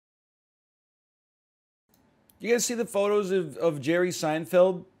You guys see the photos of Jerry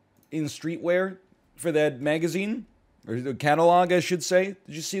Seinfeld in streetwear for that magazine? Or the catalog, I should say.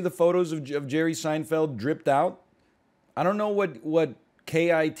 Did you see the photos of Jerry Seinfeld dripped out? I don't know what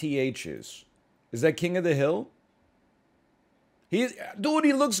KITH is. Is that King of the Hill? Dude,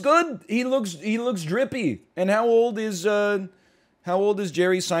 he looks good. He looks drippy. And how old is Jerry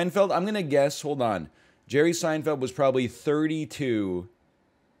Seinfeld? I'm gonna guess. Hold on. Jerry Seinfeld was probably 32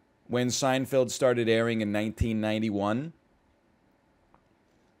 when Seinfeld started airing in 1991.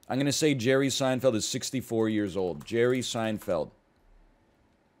 I'm gonna say Jerry Seinfeld is 64 years old. Jerry Seinfeld.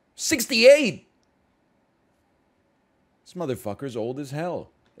 68! This motherfucker's old as hell.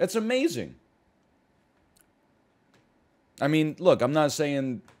 That's amazing. I mean, look, I'm not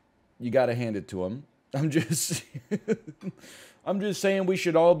saying you gotta hand it to him. I'm just saying we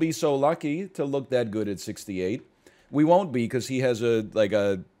should all be so lucky to look that good at 68. We won't be because he has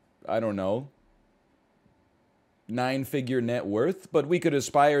I don't know, 9-figure net worth, but we could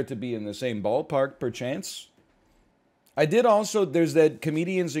aspire to be in the same ballpark, perchance. I did also, there's that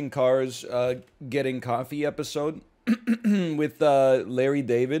Comedians in Cars Getting Coffee episode with Larry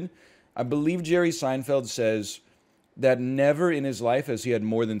David. I believe Jerry Seinfeld says that never in his life has he had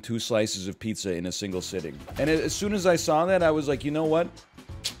more than 2 slices of pizza in a single sitting. And as soon as I saw that, I was like, you know what?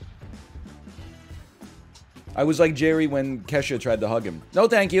 I was like Jerry when Kesha tried to hug him. No,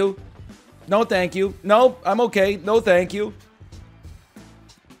 thank you. No, thank you. No, I'm okay. No, thank you.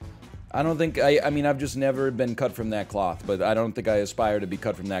 I don't think, I mean, I've just never been cut from that cloth, but I don't think I aspire to be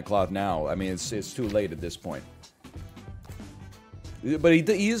cut from that cloth now. I mean, it's too late at this point. But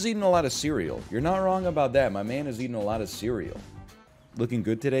he is eating a lot of cereal. You're not wrong about that. My man is eating a lot of cereal. Looking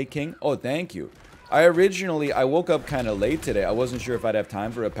good today, King? Oh, thank you. I woke up kind of late today. I wasn't sure if I'd have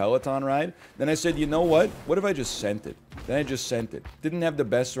time for a Peloton ride. Then I said, you know what? What if I just sent it? Then I just sent it. Didn't have the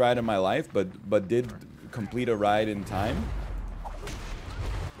best ride of my life, but did complete a ride in time.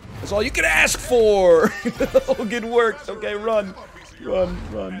 That's all you can ask for! Oh, good work. Okay, run.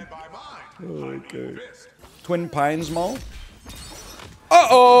 Run. Okay. Twin Pines Mall?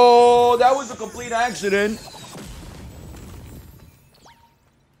 Uh-oh! That was a complete accident.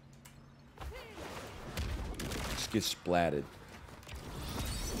 Just get splatted.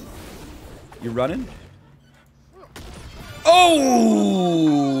 You running?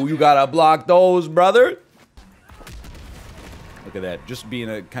 Oh! You gotta block those, brother. Look at that. Just being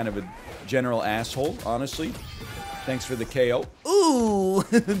a kind of a general asshole, honestly. Thanks for the KO. Ooh!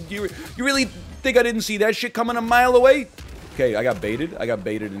 You really think I didn't see that shit coming a mile away? Okay, I got baited. I got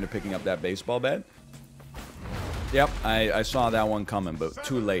baited into picking up that baseball bat. Yep, I saw that one coming, but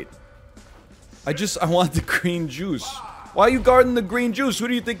too late. I want the green juice. Why are you guarding the green juice? Who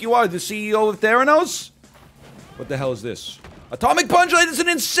do you think you are, the CEO of Theranos? What the hell is this? Atomic Punch! It's an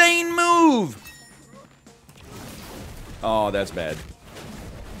insane move! Oh, that's bad.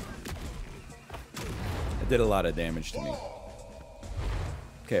 It did a lot of damage to me.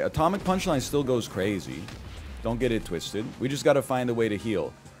 Okay, Atomic Punchline still goes crazy. Don't get it twisted. We just gotta find a way to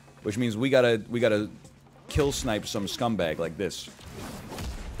heal. Which means we gotta kill snipe some scumbag like this.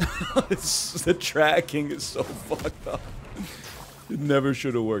 The tracking is so fucked up. It never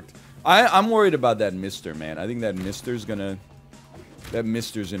should have worked. I'm worried about that Mister, man. I think that Mister's gonna... That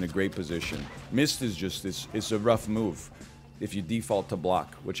Mister's in a great position. Mist is just this... It's a rough move. If you default to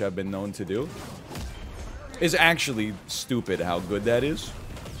block, which I've been known to do. It's actually stupid how good that is.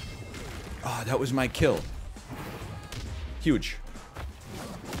 Oh, that was my kill. Huge.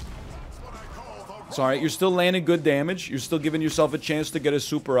 It's alright, you're still landing good damage. You're still giving yourself a chance to get a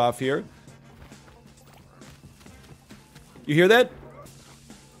super off here. You hear that?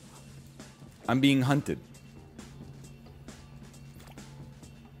 I'm being hunted.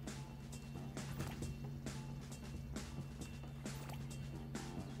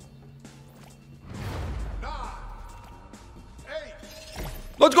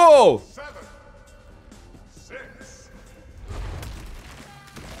 Let's go!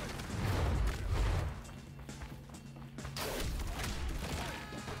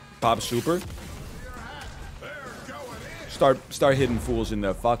 Pop super. Start hitting fools in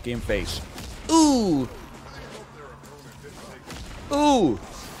the fucking face. Ooh. Ooh.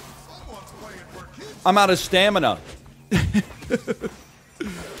 I'm out of stamina.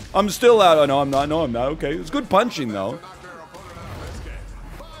 I'm still out. Oh, no, I'm not. No, I'm not. Okay. It's good punching, though.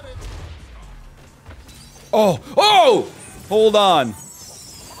 Oh. Oh! Hold on.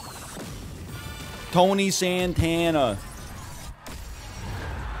 Tony Santana.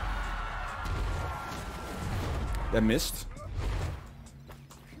 That missed.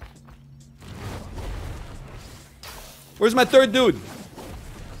 Where's my third dude?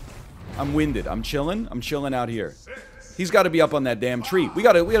 I'm winded. I'm chilling. I'm chilling out here. He's got to be up on that damn tree. We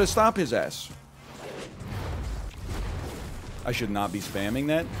gotta stop his ass. I should not be spamming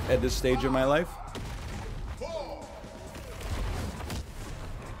that at this stage of my life.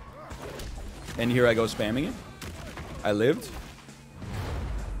 And here I go spamming it. I lived.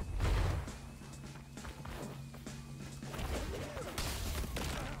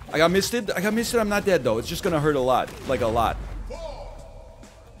 I got misted. I got misted. I'm not dead though. It's just gonna hurt a lot. Like a lot.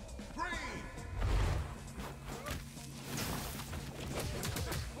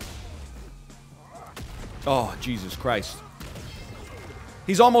 Oh, Jesus Christ.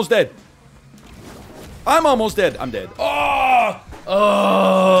 He's almost dead. I'm almost dead. I'm dead. Oh!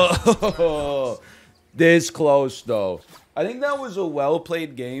 Oh! This close, though. I think that was a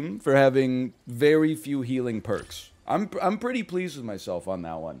well-played game for having very few healing perks. I'm pretty pleased with myself on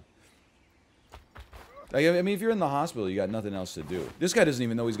that one. Like, I mean, if you're in the hospital, you got nothing else to do. This guy doesn't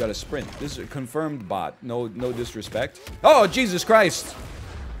even know he's got a sprint. This is a confirmed bot. No disrespect. Oh, Jesus Christ!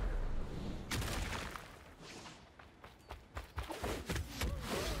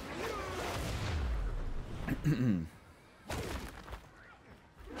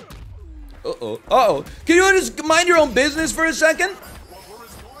 Uh-oh. Uh-oh. Can you just mind your own business for a second?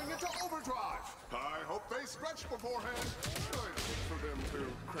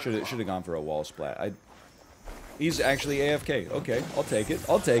 Should have gone for a wall splat. He's actually AFK. Okay, I'll take it.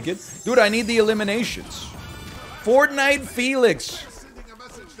 I'll take it. Dude, I need the eliminations. Fortnite Felix.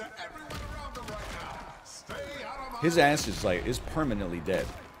 His ass is permanently dead.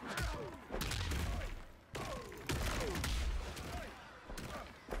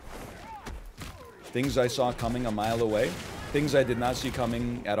 Things I saw coming a mile away. Things I did not see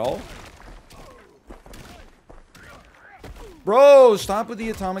coming at all. Bro, stop with the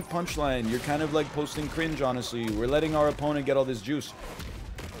atomic punchline. You're kind of like posting cringe, honestly. We're letting our opponent get all this juice.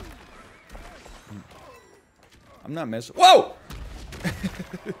 I'm not messing. Whoa!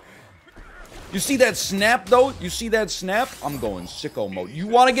 You see that snap, though? You see that snap? I'm going sicko mode. You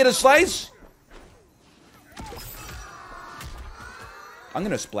want to get a slice? I'm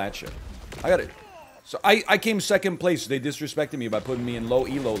going to splat you. I got it. So I came second place. They disrespected me by putting me in low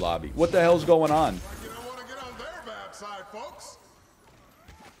elo lobby. What the hell's going on? You don't want to get on their bad side, folks.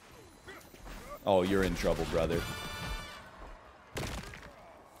 Oh, you're in trouble, brother.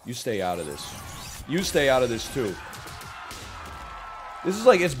 You stay out of this. You stay out of this, too. This is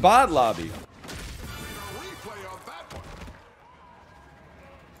like, it's bot lobby.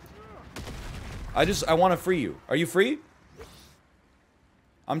 I want to free you. Are you free?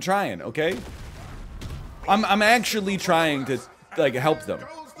 I'm trying, okay? I'm actually trying to, like, help them.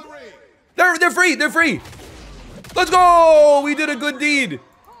 They're free! They're free! Let's go! We did a good deed!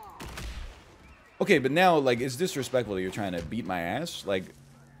 Okay, but now, like, it's disrespectful that you're trying to beat my ass. Like,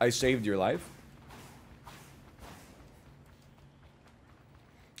 I saved your life.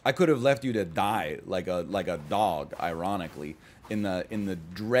 I could have left you to die like a dog, ironically, in the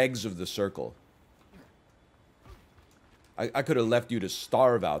dregs of the circle. I could have left you to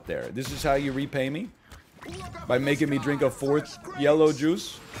starve out there. This is how you repay me? By making me drink a 4th yellow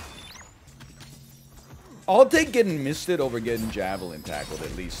juice? I'll take getting misted over getting javelin tackled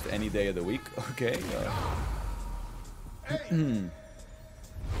at least any day of the week. Okay.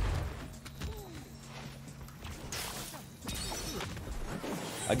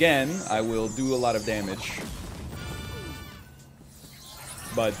 Again, I will do a lot of damage.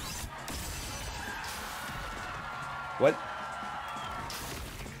 But... What?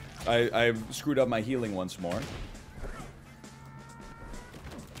 I've screwed up my healing once more.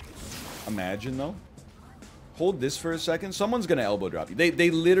 Imagine, though. Hold this for a second. Someone's gonna elbow drop you.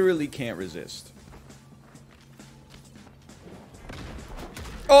 They literally can't resist.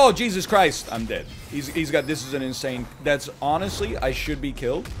 Oh, Jesus Christ. I'm dead. He's got... This is an insane... That's... Honestly, I should be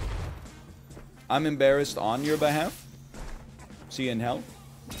killed. I'm embarrassed on your behalf. See you in hell.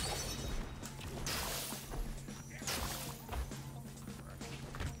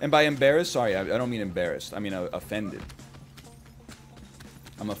 And by embarrassed, sorry, I don't mean embarrassed. I mean offended.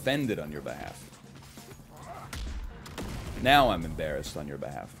 I'm offended on your behalf. Now I'm embarrassed on your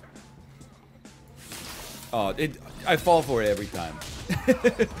behalf. Oh, I fall for it every time.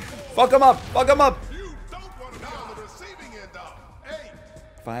 Fuck him up! Fuck him up! You don't want to be on the receiving end of 8.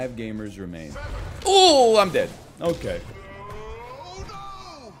 5 gamers remain. Oh, I'm dead. Okay.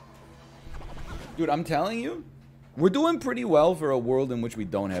 Oh, no! Dude, I'm telling you, we're doing pretty well for a world in which we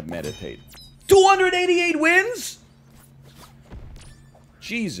don't have meditate. 288 wins?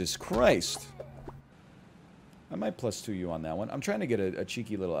 Jesus Christ. I might +2 you on that one. I'm trying to get a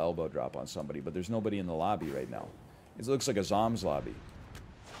cheeky little elbow drop on somebody, but there's nobody in the lobby right now. It looks like a Zom's lobby.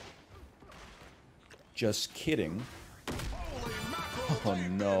 Just kidding. Holy mackerel, Oh they've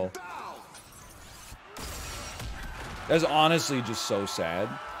no. been down. That's honestly just so sad.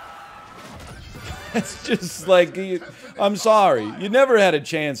 It's just like, I'm sorry. You never had a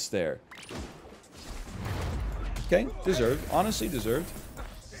chance there. Okay, deserved. Honestly deserved.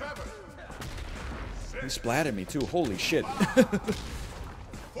 7, He splatted me too. Holy shit. 4,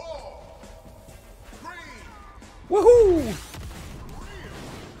 3, Woohoo!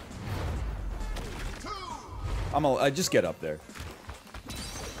 2. I just get up there.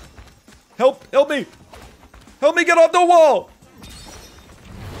 Help! Help me! Help me get off the wall!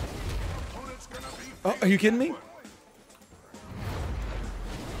 Opponent's gonna be Oh, are you kidding me?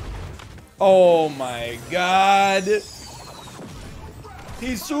 Oh my god. He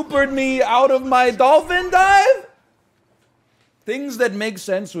supered me out of my dolphin dive? Things that make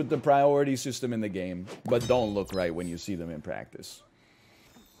sense with the priority system in the game, but don't look right when you see them in practice.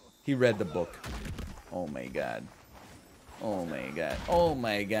 He read the book. Oh my god. Oh my god. Oh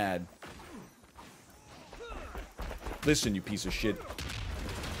my god. Listen, you piece of shit.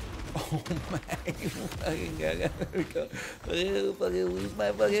 Oh my fucking god. Oh, fucking lose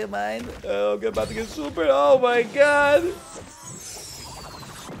my fucking mind. Oh, I'm about to get super. Oh my god.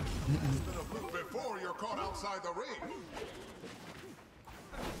 before you're caught outside the ring.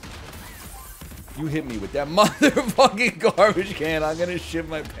 You hit me with that motherfucking garbage can. I'm gonna shit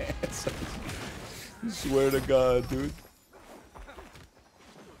my pants. I swear to God, dude.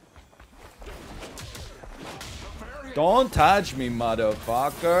 Don't touch me,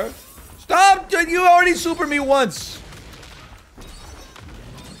 motherfucker. Stop, dude. You already super me once.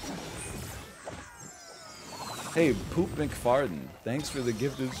 Hey, Poop McFarden. Thanks for the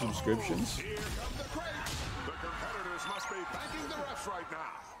gifted subscriptions. Here come the crates. The competitors must be thanking the refs right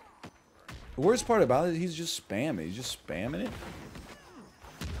now. The worst part about it, he's just spamming. He's just spamming it.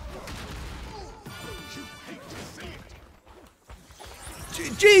 You hate to see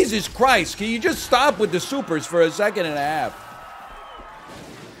it. Jesus Christ, can you just stop with the supers for a second and a half?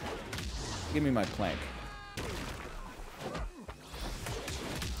 Give me my plank.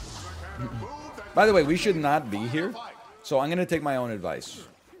 By the way, we should not be here, so I'm gonna take my own advice.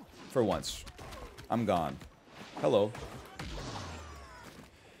 For once. I'm gone. Hello.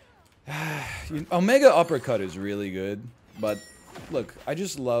 Omega Uppercut is really good, but look, I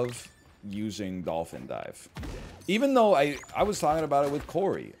just love using Dolphin Dive. Even though I was talking about it with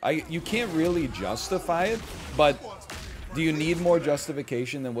Corey. You can't really justify it, but do you need more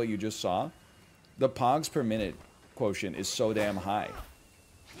justification than what you just saw? The Pogs per minute quotient is so damn high.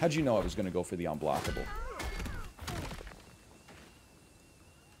 How'd you know I was going to go for the unblockable?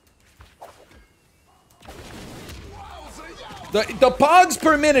 The Pogs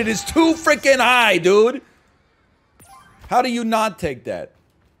per minute is too freaking high, dude! How do you not take that?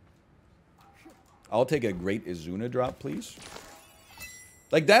 I'll take a great Izuna drop, please.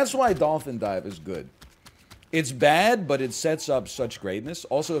 Like, that's why Dolphin Dive is good. It's bad, but it sets up such greatness.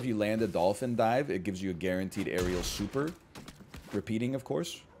 Also, if you land a Dolphin Dive, it gives you a guaranteed aerial super. Repeating, of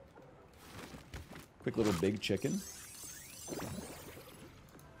course. Quick little big chicken.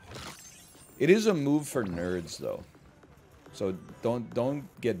 It is a move for nerds, though. So don't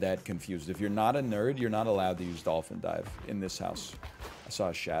get that confused. If you're not a nerd, you're not allowed to use Dolphin Dive in this house. I saw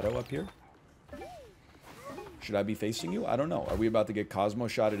a shadow up here. Should I be facing you? I don't know. Are we about to get Cosmo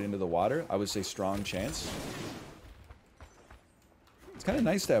shotted into the water? I would say strong chance. It's kind of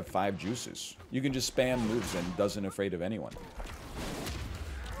nice to have 5 juices. You can just spam moves and doesn't afraid of anyone.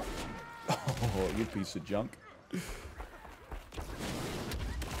 Oh, you piece of junk.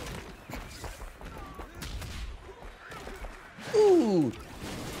 Ooh.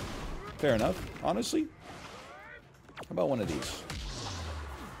 Fair enough, honestly. How about one of these?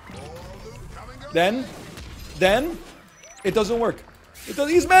 Then, it doesn't work. It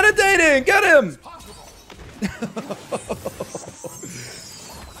doesn't, he's meditating! Get him!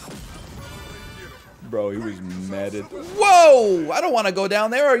 Bro, he was meditating. Whoa! I don't want to go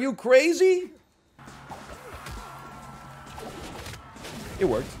down there. Are you crazy? It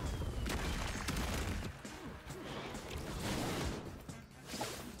worked.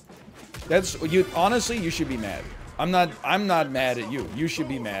 That's you. Honestly, you should be mad. I'm not mad at you. You should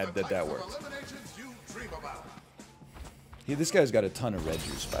be mad that that worked. Hey, this guy's got a ton of red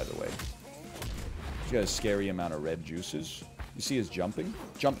juice, by the way. He's got a scary amount of red juices. You see his jumping?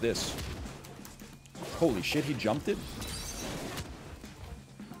 Jump this. Holy shit, he jumped it?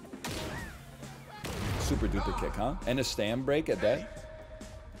 Super duper kick, huh? And a stand break at that?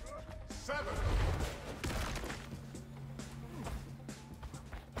 7.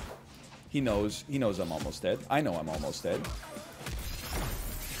 He knows I'm almost dead. I know I'm almost dead.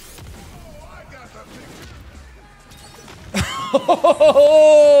 I got the picture.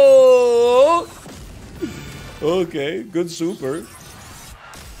 Oh! Okay, good super.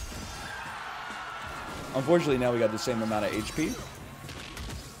 Unfortunately, now we got the same amount of HP.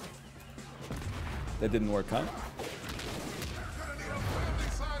 That didn't work, huh?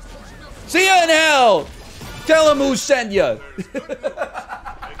 See ya in hell! Tell him who sent ya!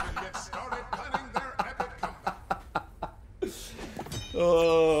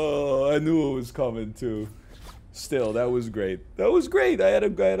 Oh, I knew it was coming too. Still, that was great. That was great. I had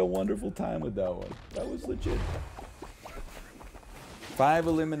a wonderful time with that one. That was legit. 5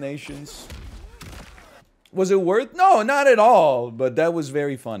 eliminations. Was it worth? No, not at all. But that was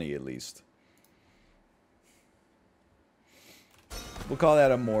very funny, at least. We'll call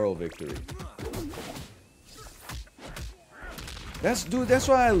that a moral victory. Dude, that's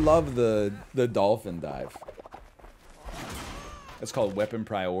why I love the dolphin dive. That's called weapon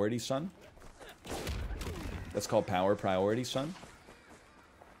priority, son. That's called power priority, son.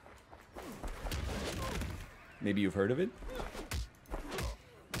 Maybe you've heard of it.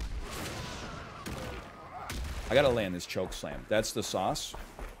 I gotta land this choke slam. That's the sauce.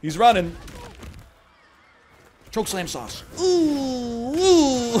 He's running. Choke slam sauce. Ooh,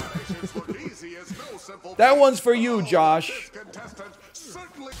 ooh. That one's for you, Josh.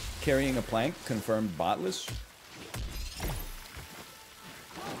 Carrying a plank, confirmed botless.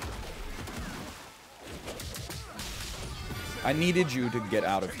 I needed you to get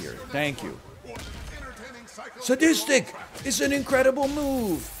out of here. Thank you. Sadistic! It's an incredible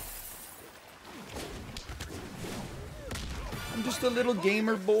move. I'm just a little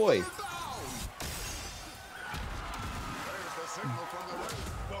gamer boy.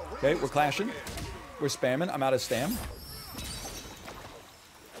 Okay, we're clashing. We're spamming. I'm out of stam.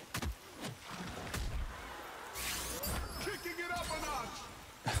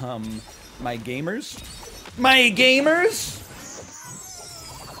 My gamers? My gamers?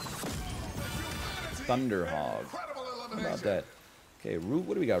 Thunderhog. How about that? Okay,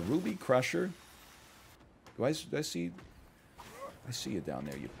 what do we got? Ruby Crusher. Do I see? I see you down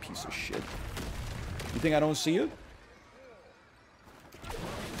there, you piece of shit. You think I don't see you?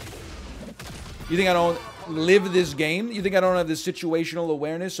 You think I don't live this game? You think I don't have the situational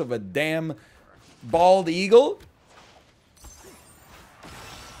awareness of a damn bald eagle?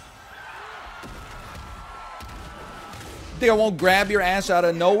 Think I won't grab your ass out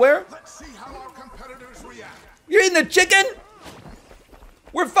of nowhere? Let's see how our competitors react. You're eating the chicken?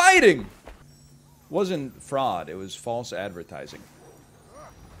 We're fighting! Wasn't fraud, it was false advertising.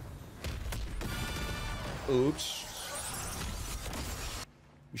 Oops.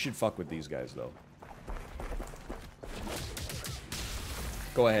 We should fuck with these guys, though.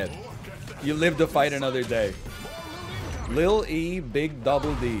 Go ahead. You live to fight another day. Lil E, big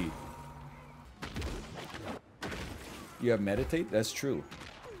double D. You have meditate? That's true.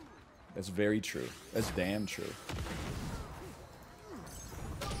 That's very true. That's damn true.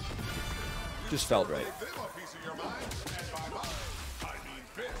 Just felt right.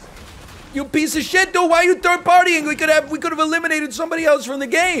 You piece of shit, dude! Why are you third partying? We could have eliminated somebody else from the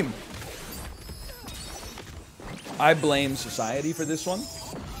game. I blame society for this one.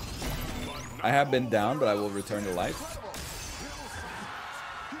 I have been down, but I will return to life.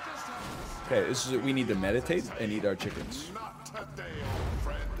 Okay, this is it. We need to meditate and eat our chickens.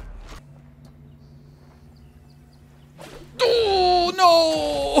 Oh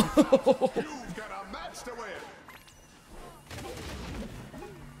no!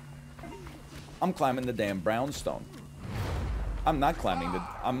 I'm climbing the damn brownstone. I'm not climbing the.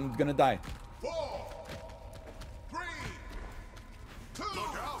 I'm gonna die. 4, 3, 2.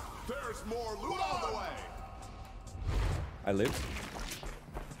 Look out! There's more loot on the way. I live.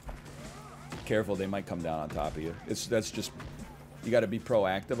 Careful, they might come down on top of you. That's just. You got to be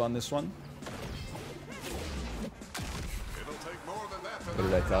proactive on this one. It'll take more than that What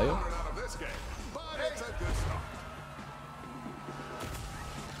did I tell you? out of this game, but it's a good start.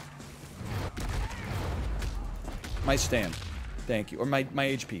 My stand. Thank you. Or my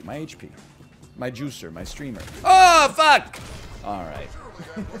HP. My HP. My juicer. My streamer. Oh, fuck! Alright.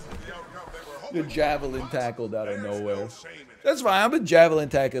 You're javelin tackled out of nowhere. That's fine. I've been javelin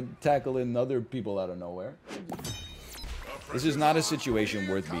tackling other people out of nowhere. This is not a situation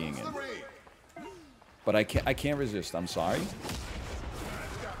worth being in. But I can't resist. I'm sorry.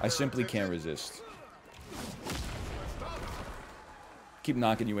 I simply can't resist. Keep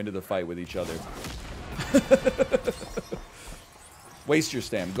knocking you into the fight with each other. Waste your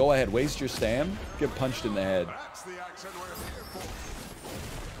stam. Go ahead. Waste your stam. Get punched in the head.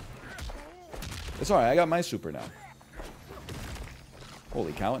 It's alright. I got my super now.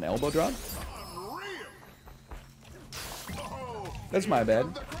 Holy cow. An elbow drop? That's my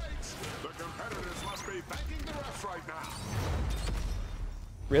bad. The crates. The competitors must be thanking the refs right now.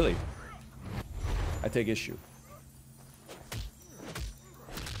 Really? I take issue.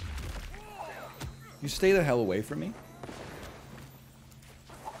 You stay the hell away from me?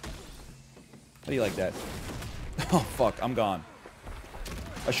 How do you like that? Oh, fuck. I'm gone.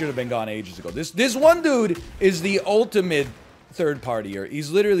 I should have been gone ages ago. This one dude is the ultimate third partier.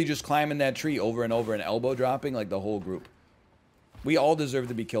 He's literally just climbing that tree over and over and elbow dropping like the whole group. We all deserve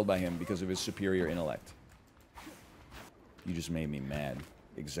to be killed by him because of his superior intellect. You just made me mad.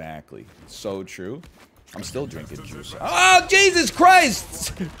 Exactly. So true. I'm still drinking juice. Oh, Jesus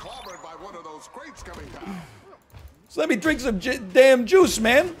Christ! Clobbered by one of those crates coming down. So let me drink some damn juice,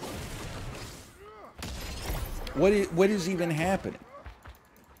 man. What is even happening?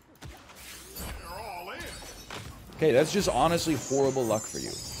 They're all in. Okay, that's just honestly horrible luck for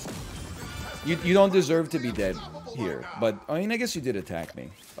you. You don't deserve to be dead here, but I mean, I guess you did attack me.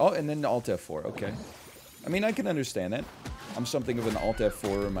 Oh, and then Alt F4. Okay. I mean, I can understand that. I'm something of an Alt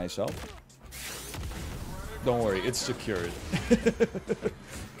F4 myself. Don't worry, it's secured.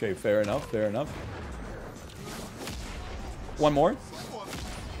 Okay, fair enough, fair enough. One more?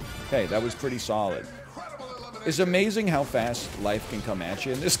 Okay, that was pretty solid. It's amazing how fast life can come at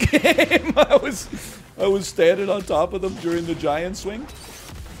you in this game. I was standing on top of them during the giant swing.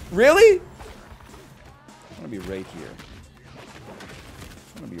 Really? I want to be right here.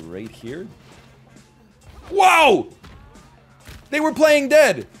 I want to be right here. Whoa! They were playing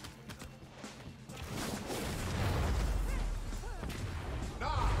dead.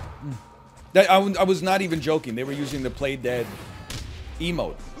 I was not even joking. They were using the play dead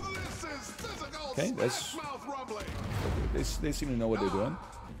emote. Okay, that's... They seem to know what they're doing.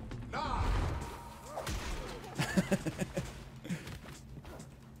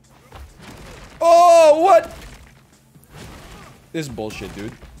 Oh, what? This is bullshit,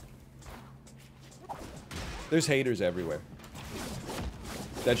 dude. There's haters everywhere.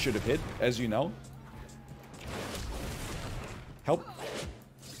 That should have hit, as you know. Help.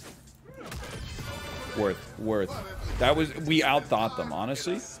 Worth. That was, we outthought them,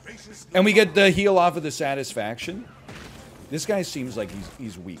 honestly. And we get the heal off of the satisfaction. This guy seems like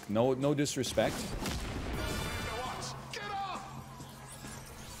he's weak. No disrespect.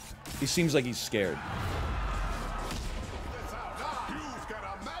 He seems like he's scared. You've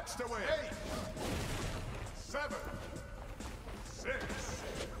got a match to win. 7, 6.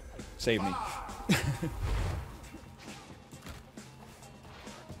 Save me.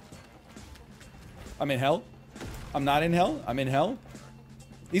 I'm in hell. I'm not in hell. I'm in hell.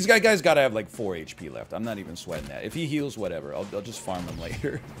 These guys gotta have like 4 HP left. I'm not even sweating that. If he heals, whatever. I'll just farm him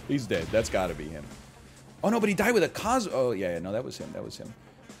later. He's dead. That's gotta be him. Oh no, but he died with a cos. Oh yeah, no, that was him. That was him.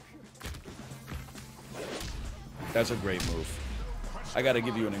 That's a great move. I gotta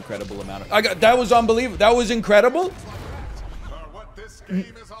give you an incredible amount of. That was unbelievable. That was incredible. What this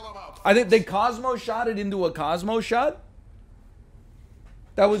game is all about. I think they Cosmo shot it into a Cosmo shot.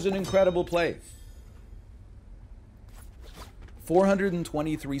 That was an incredible play.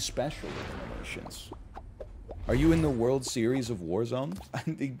 423 special eliminations. Are you in the World Series of Warzone? I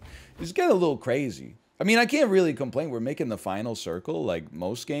think it's getting a little crazy. I mean, I can't really complain. We're making the final circle like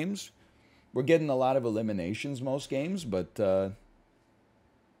most games. We're getting a lot of eliminations most games, but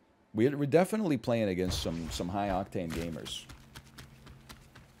we're definitely playing against some high-octane gamers.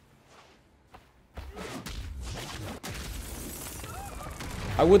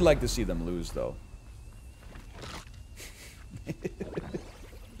 I would like to see them lose, though.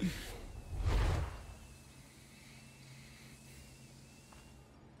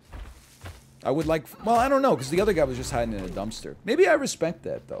 I would like... Well, I don't know, because the other guy was just hiding in a dumpster. Maybe I respect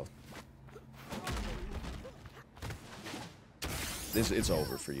that, though. It's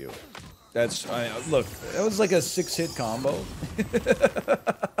over for you. That's... look, that was like a 6-hit combo.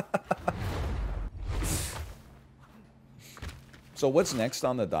 So what's next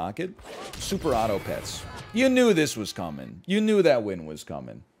on the docket? Super Auto Pets. You knew this was coming. You knew that win was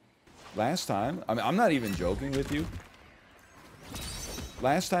coming. Last time... I mean, I'm not even joking with you.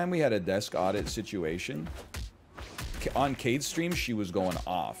 Last time we had a desk audit situation, on Kate's stream, she was going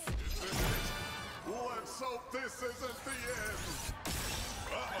off. Let's hope this isn't the end.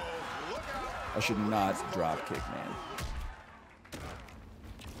 Uh-oh, look out. I should not drop kick, man.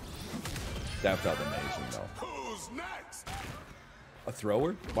 That felt amazing, though. Who's next? A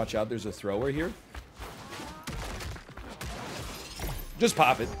thrower? Watch out, there's a thrower here. Just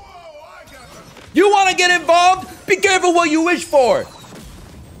pop it. Whoa, I got the... You want to get involved? Be careful what you wish for.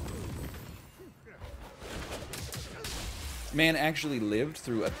 Man actually lived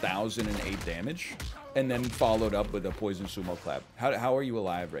through 1,008 damage and then followed up with a poison sumo clap. How are you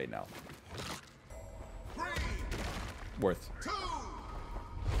alive right now? Worth.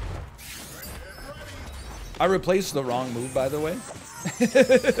 I replaced the wrong move, by the way.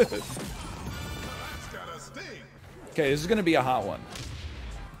 Okay, this is gonna be a hot one.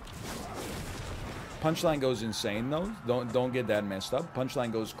 Punchline goes insane though. Don't get that messed up.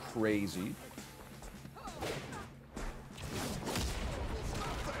 Punchline goes crazy.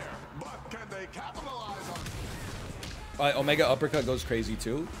 Omega uppercut goes crazy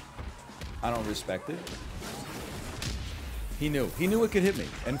too. I don't respect it. He knew it could hit me,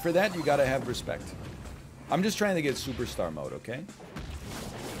 and for that you gotta have respect. I'm just trying to get superstar mode, okay?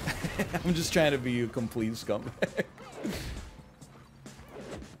 I'm just trying to be a complete scumbag.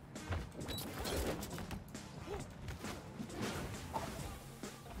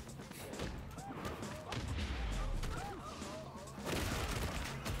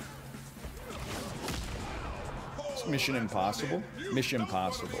 It's Mission Impossible. Mission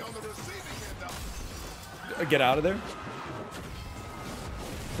Impossible. Get out of there.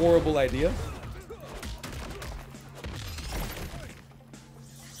 Horrible idea.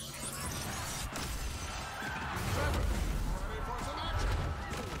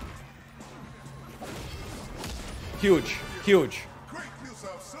 Huge, huge.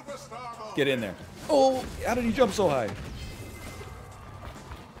 Get in there. Oh, how did he jump so high?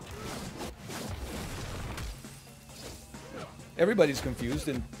 Everybody's confused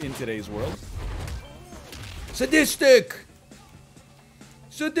in today's world. Sadistic!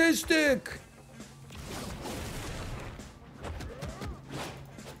 Sadistic!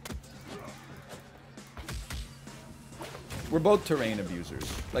 We're both terrain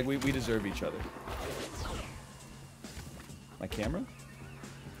abusers. Like, we deserve each other. My camera?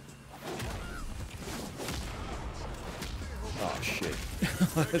 Oh, shit.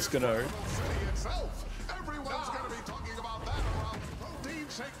 That's gonna hurt. Everyone's gonna be talking about that around Protein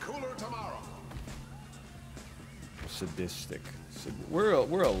Shake Cooler tomorrow. Sadistic. We're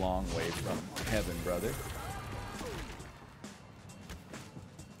a long way from heaven, brother.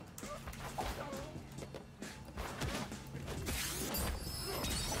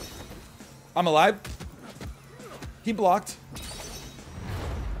 I'm alive. He blocked.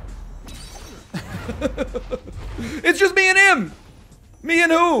 It's just me and him. Me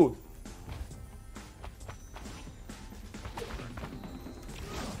and who?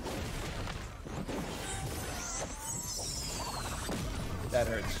 That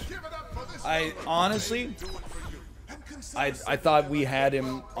hurts. I honestly, I thought we had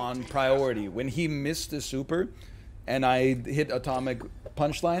him on priority. When he missed the super and I hit atomic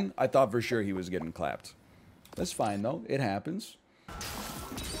punchline, I thought for sure he was getting clapped. That's fine though. It happens.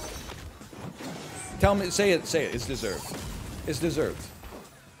 Tell me, say it, say it. It's deserved. It's deserved.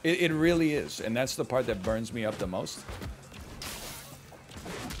 It really is. And that's the part that burns me up the most.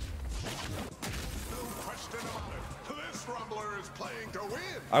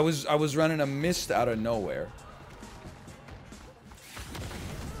 I was running a mist out of nowhere.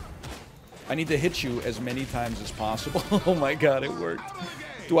 I need to hit you as many times as possible. Oh my god, it worked.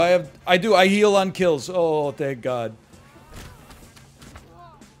 Do I have... I do. I heal on kills. Oh, thank god.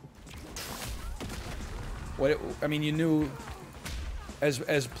 What? I mean, you knew...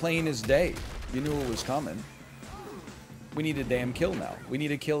 As plain as day. You knew it was coming. We need a damn kill now. We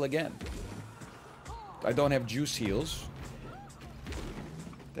need a kill again. I don't have juice heals.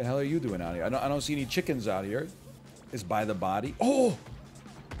 The hell are you doing out here? I don't see any chickens out here. It's by the body. Oh!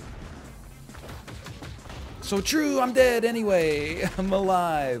 So true, I'm dead anyway. I'm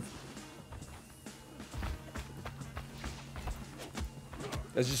alive.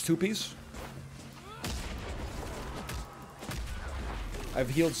 That's just 2-piece. I've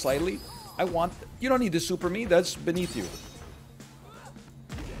healed slightly. I want... You don't need to super me. That's beneath you.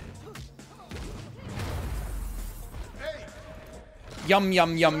 Yum,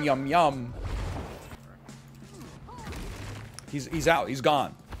 yum, yum, yum, yum. He's out. He's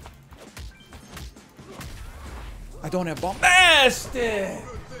gone. I don't have bomb. Bastard!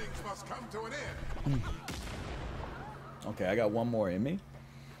 Okay, I got one more in me.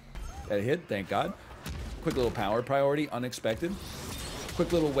 That hit, thank God. Quick little power priority, unexpected.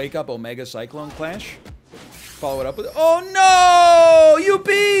 Quick little wake up Omega Cyclone Clash. Follow it up with... Oh no! You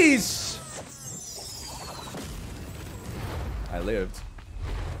beast! I lived.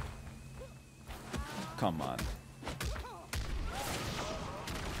 Come on.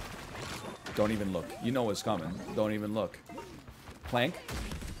 Don't even look. You know what's coming. Don't even look. Plank.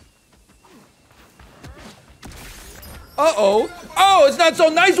 Uh-oh. Oh, it's not so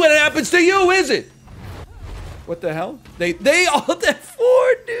nice when it happens to you, is it? What the hell? They ult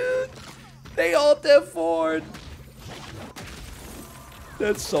F4, dude! They ult F4.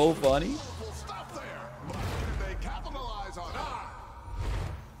 That's so funny. Stop there. Did they capitalize on that?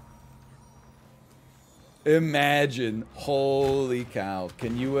 Imagine. Holy cow.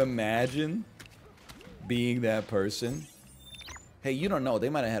 Can you imagine being that person? Hey, you don't know. They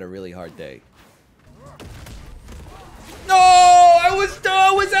might have had a really hard day. No! I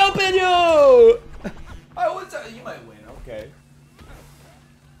was helping you! You might win. Okay.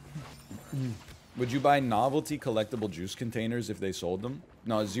 Would you buy novelty collectible juice containers if they sold them?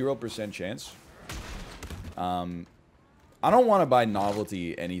 No, 0% chance. I don't want to buy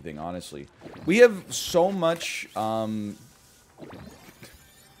novelty anything, honestly. We have so much,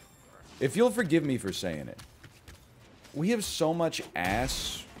 if you'll forgive me for saying it, we have so much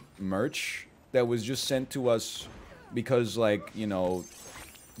ass merch that was just sent to us because, like, you know,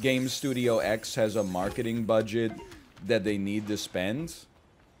 Game Studio X has a marketing budget that they need to spend.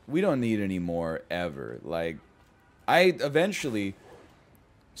 We don't need any more ever. Like,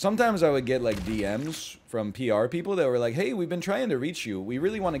 sometimes I would get, like, DMs from PR people that were like, hey, we've been trying to reach you. We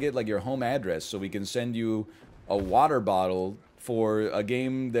really want to get, like, your home address so we can send you a water bottle for a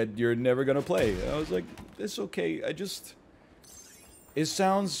game that you're never going to play. And I was like, it's okay. It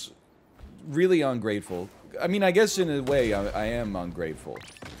sounds really ungrateful. I mean, I guess in a way I am ungrateful.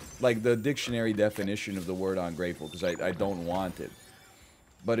 Like, the dictionary definition of the word ungrateful, because I don't want it.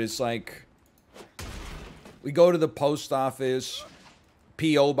 But it's like, we go to the post office,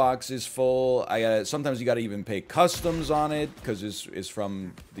 P.O. box is full. Sometimes you gotta even pay customs on it because it's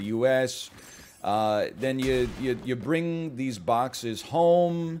from the U.S. Then you bring these boxes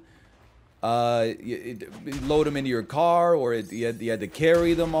home. You load them into your car, or you had to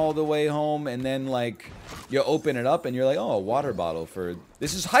carry them all the way home, and then, like, you open it up and you're like, oh, a water bottle for,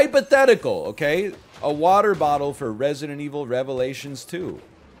 this is hypothetical, okay? A water bottle for Resident Evil Revelations 2.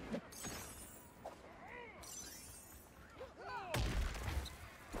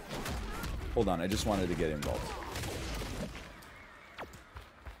 Hold on, I just wanted to get involved.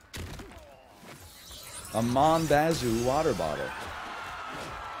 A Monbazu water bottle.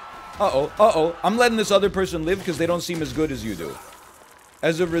 Uh-oh. I'm letting this other person live because they don't seem as good as you do.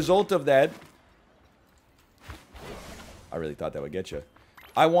 As a result of that... I really thought that would get you.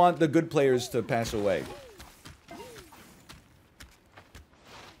 I want the good players to pass away. You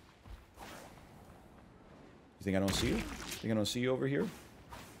think I don't see you? Think I don't see you over here?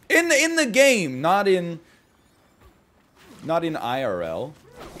 In the game, not in IRL.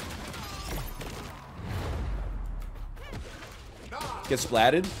 Get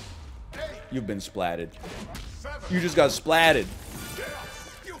splatted? You've been splatted. You just got splatted.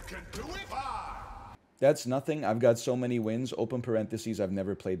 That's nothing. I've got so many wins. Open parentheses. I've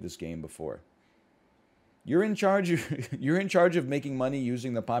never played this game before. You're in charge of making money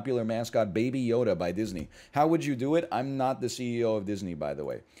using the popular mascot Baby Yoda by Disney. How would you do it? I'm not the CEO of Disney, by the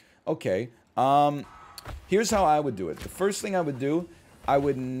way. Okay. Here's how I would do it. The first thing I would do, I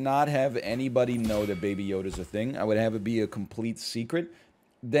would not have anybody know that Baby Yoda's a thing. I would have it be a complete secret.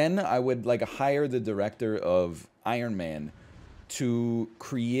 Then I would, like, hire the director of Iron Man to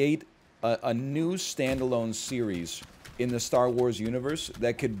create a new standalone series in the Star Wars universe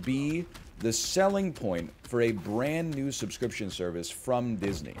that could be the selling point for a brand new subscription service from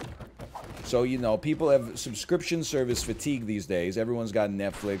Disney. So, you know, people have subscription service fatigue these days. Everyone's got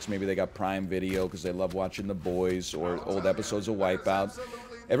Netflix, maybe they got Prime Video because they love watching The Boys or old episodes of Wipeout.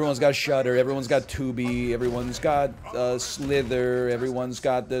 Everyone's got Shudder, everyone's got Tubi, everyone's got Slither, everyone's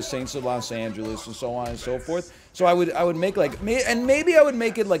got the Saints of Los Angeles, and so on and so forth. So I would make, like, and maybe I would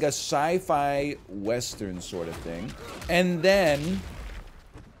make it like a sci-fi western sort of thing. And then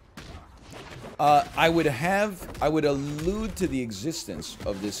I would allude to the existence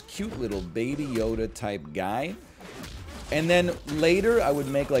of this cute little Baby Yoda type guy. And then later I would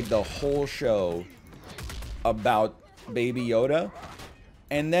make, like, the whole show about Baby Yoda.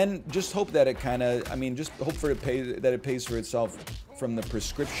 And then just hope that it kind of, I mean, just hope for that it pays for itself from the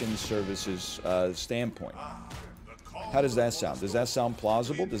prescription services standpoint. How does that sound? Does that sound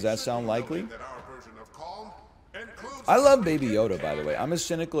plausible? Does that sound likely? I love Baby Yoda, by the way. I'm as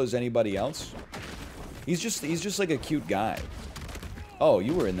cynical as anybody else. He's just like a cute guy. Oh,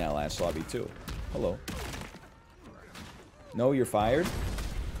 you were in that last lobby too. Hello. No, you're fired?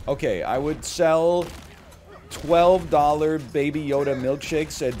 Okay, I would sell $12 Baby Yoda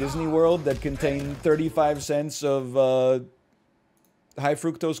milkshakes at Disney World that contain 35 cents of high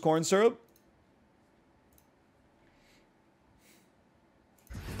fructose corn syrup.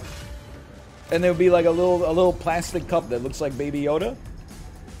 And there would be like a little plastic cup that looks like Baby Yoda.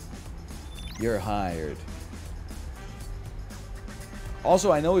 You're hired.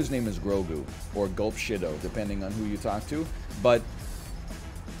 Also, I know his name is Grogu or Gulp Shido, depending on who you talk to. But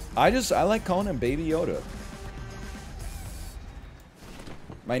I like calling him Baby Yoda.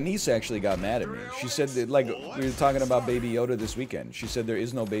 My niece actually got mad at me. She said that, like, we were talking about Baby Yoda this weekend. She said there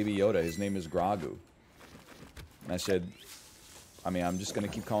is no Baby Yoda. His name is Grogu. And I said, I mean, I'm just going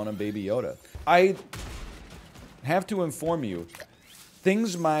to keep calling him Baby Yoda. I have to inform you,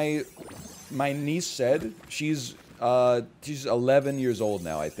 things my niece said, she's 11 years old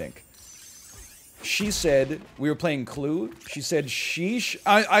now, I think. She said, we were playing Clue. She said, sheesh.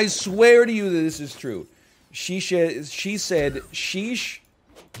 I swear to you that this is true. She said, sheesh,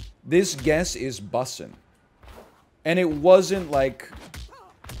 this guess is bussin'. And it wasn't like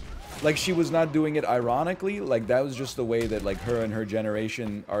she was not doing it ironically. Like, that was just the way that, like, her and her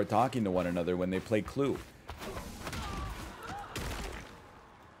generation are talking to one another when they play Clue.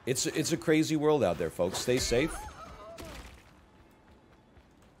 It's a crazy world out there, folks. Stay safe.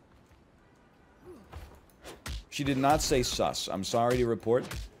 She did not say sus. I'm sorry to report.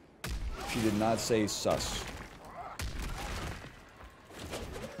 She did not say sus.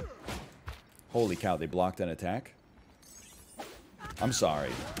 Holy cow, they blocked an attack? I'm sorry.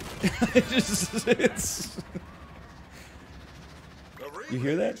 You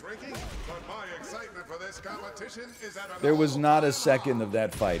hear that? There was not a second of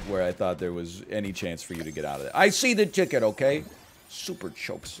that fight where I thought there was any chance for you to get out of it. I see the ticket, okay? Super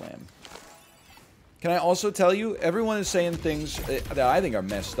choke slam. Can I also tell you, everyone is saying things that I think are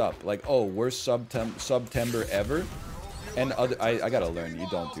messed up. Like, oh, worst subtember ever. And other, I gotta learn, you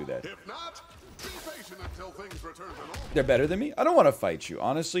don't do that. They're better than me? I don't want to fight you,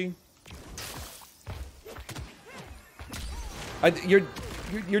 honestly. You're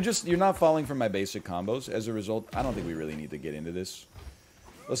not falling for my basic combos. As a result, I don't think we really need to get into this.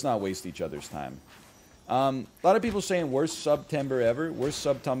 Let's not waste each other's time. A lot of people saying worst subtember ever, worst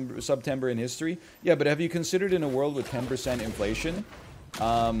subtember in history. Yeah, but have you considered in a world with 10% inflation,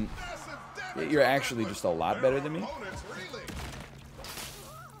 you're actually just a lot better than me?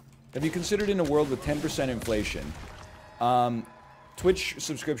 Have you considered in a world with 10% inflation, Twitch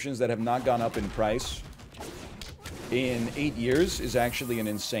subscriptions that have not gone up in price in 8 years is actually an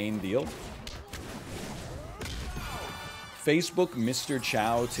insane deal? Facebook Mr.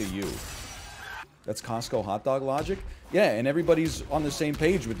 Chow to you. That's Costco hot dog logic? Yeah, and everybody's on the same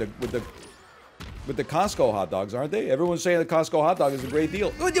page with the Costco hot dogs, aren't they? Everyone's saying the Costco hot dog is a great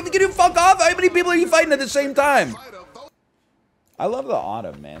deal. Can you fuck off? How many people are you fighting at the same time? I love the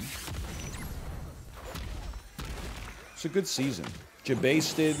autumn, man. It's a good season.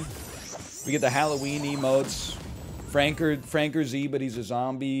 Jabasted. We get the Halloween emotes. Franker Z, but he's a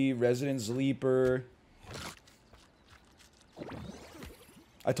zombie. Resident Sleeper.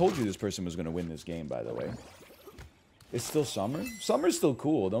 I told you this person was going to win this game, by the way. It's still summer? Summer's still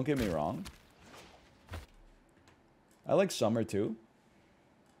cool, don't get me wrong. I like summer, too.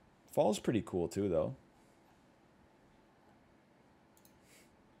 Fall's pretty cool, too, though.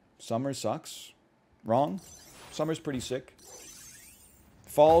 Summer sucks. Wrong. Summer's pretty sick.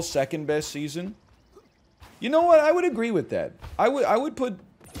 Fall's second best season. You know what? I would agree with that. I would put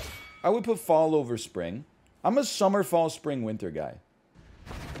fall over spring. I'm a summer, fall, spring, winter guy.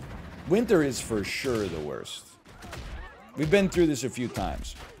 Winter is for sure the worst. We've been through this a few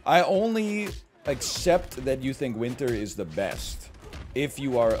times. I only accept that you think winter is the best if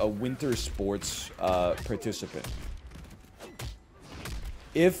you are a winter sports participant.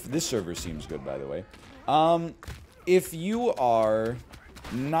 If this server seems good, by the way. If you are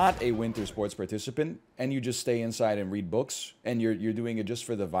not a winter sports participant and you just stay inside and read books and you're doing it just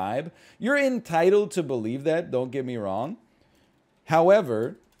for the vibe, you're entitled to believe that, don't get me wrong.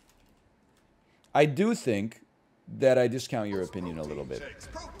 However, I do think that I discount your opinion a little bit.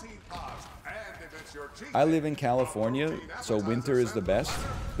 I live in California, so winter is the best.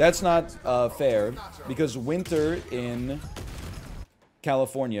 That's not fair, because winter in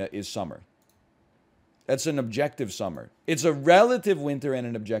California is summer. That's an objective summer. It's a relative winter and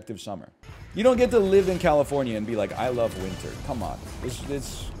an objective summer. You don't get to live in California and be like, I love winter. Come on.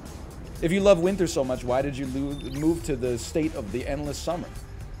 If you love winter so much, why did you move to the state of the endless summer?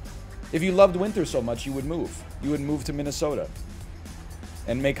 If you loved winter so much, you would move. You would move to Minnesota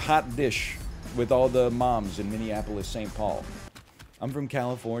and make hot dish with all the moms in Minneapolis, St. Paul. I'm from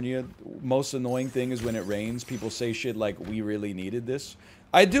California. Most annoying thing is when it rains, people say shit like, we really needed this.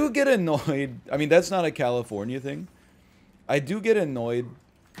 I do get annoyed. I mean, that's not a California thing. I do get annoyed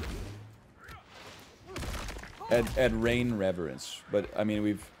at rain reverence. But, I mean,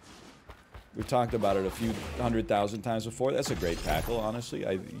 we've talked about it a few 100,000 times before. That's a great tackle, honestly.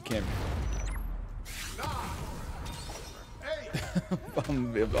 You can't...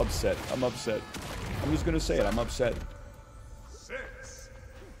 I'm upset. I'm upset. I'm just gonna say it. I'm upset. 6,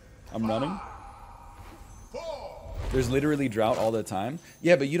 I'm running. 4. There's literally drought all the time.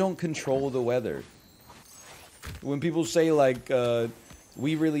 Yeah, but you don't control the weather. When people say, like,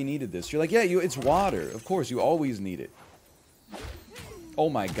 we really needed this, you're like, yeah, it's water. Of course, you always need it. Oh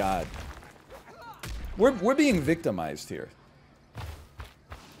my god. We're being victimized here.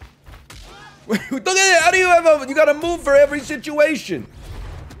 Look at it! How do you have you gotta move for every situation?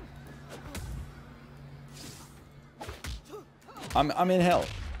 I'm in hell.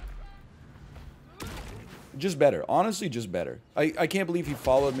 Just better. Honestly, just better. I can't believe he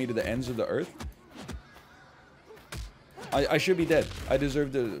followed me to the ends of the earth. I should be dead. I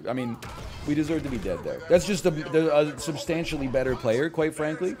deserve to... I mean, we deserve to be dead there. That's just a substantially better player, quite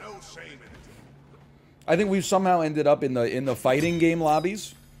frankly. I think we've somehow ended up in the fighting game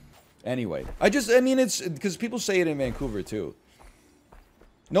lobbies. Anyway. I mean, it's... Because people say it in Vancouver, too.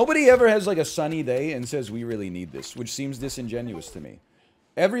 Nobody ever has, like, a sunny day and says, we really need this, which seems disingenuous to me.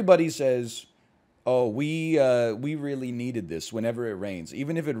 Everybody says... Oh, we really needed this whenever it rains.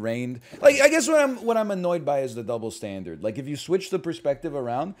 Even if it rained. Like, I guess what I'm annoyed by is the double standard. Like, if you switch the perspective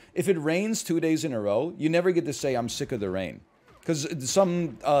around, if it rains 2 days in a row, you never get to say, I'm sick of the rain. Because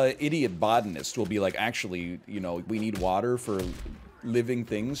some idiot botanist will be like, actually, you know, we need water for living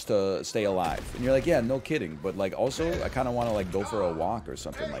things to stay alive. And you're like, yeah, no kidding. But, like, also, I kind of want to, like, go for a walk or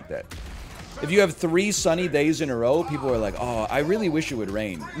something like that. If you have 3 sunny days in a row, people are like, oh, I really wish it would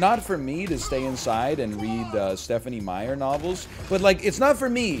rain. Not for me to stay inside and read Stephanie Meyer novels, but, like, it's not for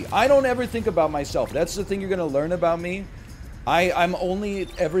me. I don't ever think about myself. That's the thing you're going to learn about me. I'm only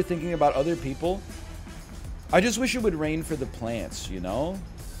ever thinking about other people. I just wish it would rain for the plants, you know?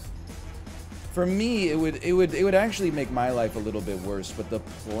 For me, it would actually make my life a little bit worse, but the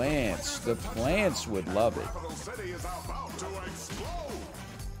plants would love it.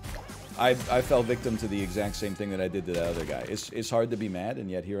 I fell victim to the exact same thing that I did to that other guy. It's hard to be mad, and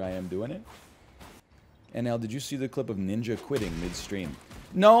yet here I am doing it. And now, did you see the clip of Ninja quitting mid-stream?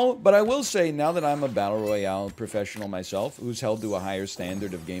 No, but I will say, now that I'm a Battle Royale professional myself, who's held to a higher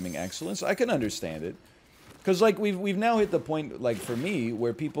standard of gaming excellence, I can understand it. Because, like, we've now hit the point, like, for me,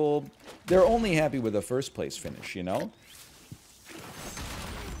 where people, they're only happy with a first-place finish, you know?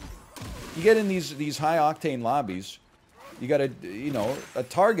 You get in these high-octane lobbies... You got a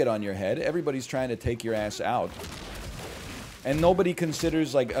target on your head. Everybody's trying to take your ass out. And nobody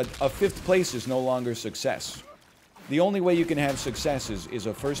considers, like, a 5th place is no longer success. The only way you can have success is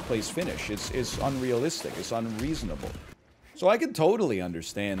a first-place finish. It's unrealistic. It's unreasonable. So I can totally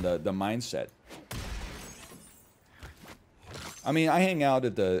understand the mindset. I mean, I hang out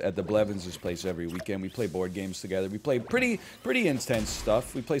at the Blevins' place every weekend. We play board games together. We play pretty intense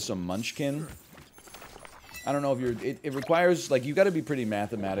stuff. We play some Munchkin. I don't know if you're... It requires... Like, you got to be pretty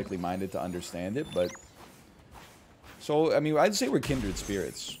mathematically minded to understand it, but... So, I mean, I'd say we're kindred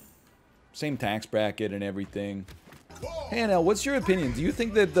spirits. Same tax bracket and everything. Hey, Anel, what's your opinion? Do you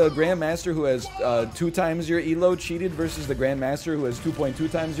think that the Grandmaster who has 2 times your elo cheated versus the Grandmaster who has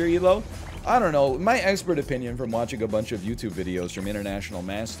 2.2 times your elo? I don't know. My expert opinion from watching a bunch of YouTube videos from international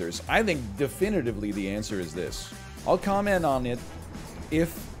masters, I think definitively the answer is this. I'll comment on it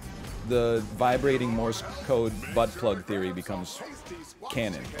if the vibrating Morse code butt plug theory becomes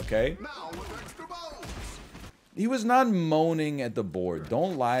canon, okay? He was not moaning at the board.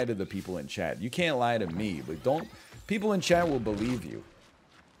 Don't lie to the people in chat. You can't lie to me, but don't... People in chat will believe you.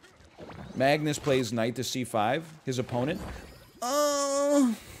 Magnus plays knight to c5. His opponent...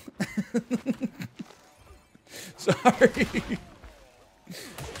 Oh... Sorry.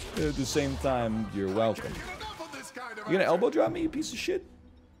 At the same time, you're welcome. You gonna elbow drop me, you piece of shit?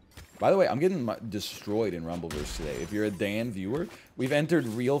 By the way, I'm getting destroyed in rumbleverse today. If you're a Dan viewer, we've entered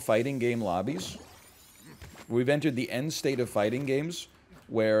real fighting game lobbies. We've entered the end state of fighting games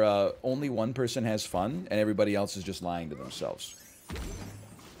where only one person has fun and everybody else is just lying to themselves.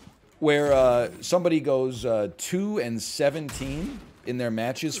 Where somebody goes 2-17 in their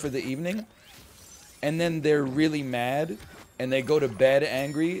matches for the evening, and then they're really mad, and they go to bed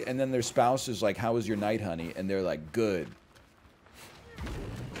angry, and then their spouse is like, how was your night, honey? And they're like, good.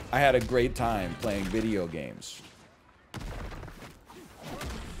 I had a great time playing video games.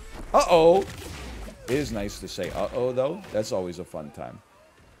 Uh-oh. It is nice to say uh-oh, though. That's always a fun time.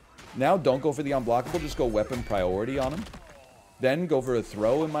 Now, don't go for the unblockable. Just go weapon priority on him. Then go for a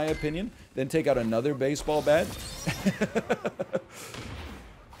throw, in my opinion. Then take out another baseball bat.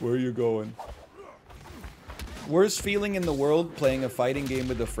 Where are you going? Worst feeling in the world, playing a fighting game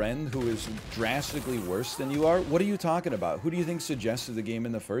with a friend who is drastically worse than you are? What are you talking about? Who do you think suggested the game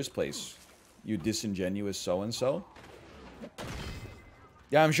in the first place? You disingenuous so-and-so?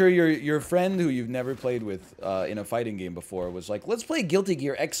 Yeah, I'm sure your friend who you've never played with in a fighting game before was like, let's play Guilty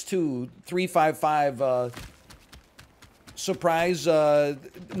Gear X2 355 surprise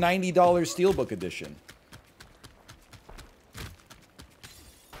 $90 Steelbook edition.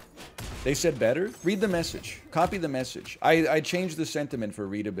 They said better? Read the message. Copy the message. I changed the sentiment for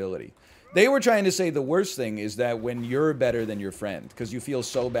readability. They were trying to say the worst thing is that when you're better than your friend, because you feel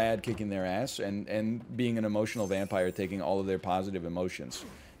so bad kicking their ass and being an emotional vampire taking all of their positive emotions.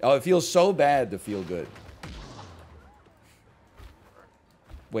 Oh, it feels so bad to feel good.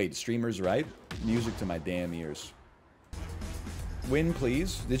 Wait, streamer's right? Music to my damn ears. Win,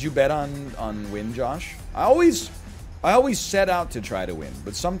 please. Did you bet on win, Josh? I always set out to try to win,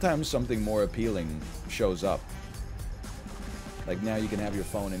 but sometimes something more appealing shows up. Like now you can have your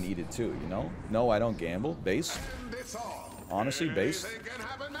phone and eat it too, you know? No, I don't gamble. Based. Honestly, based.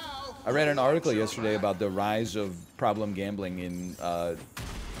 I read an article yesterday about the rise of problem gambling in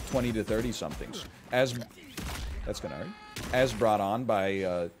 20 to 30 somethings. That's gonna hurt. As brought on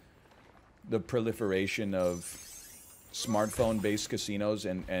by the proliferation of smartphone-based casinos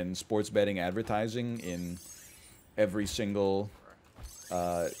and sports betting advertising in every single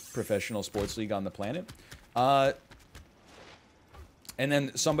professional sports league on the planet. And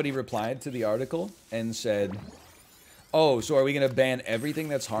then somebody replied to the article and said, oh, so are we going to ban everything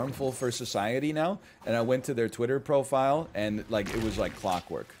that's harmful for society now? And I went to their Twitter profile, and like it was like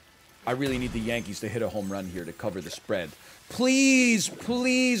clockwork. I really need the Yankees to hit a home run here to cover the spread. Please,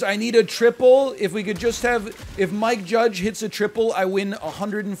 please, I need a triple. If we could just have, if Mike Judge hits a triple, I win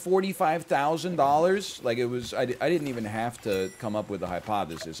 $145,000. Like it was, I didn't even have to come up with a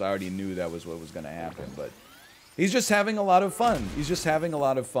hypothesis. I already knew that was what was going to happen, but he's just having a lot of fun. He's just having a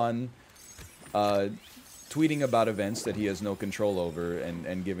lot of fun tweeting about events that he has no control over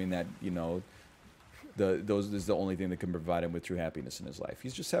and giving that, you know, those is the only thing that can provide him with true happiness in his life.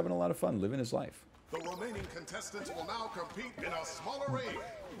 He's just having a lot of fun living his life. The remaining contestants will now compete in a smaller ring.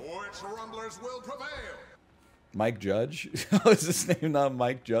 Which rumblers will prevail? Mike Judge? Is his name not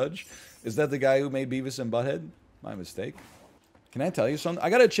Mike Judge? Is that the guy who made Beavis and Butthead? My mistake. Can I tell you something? I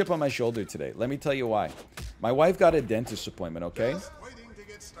got a chip on my shoulder today. Let me tell you why. My wife got a dentist appointment, okay? Just waiting to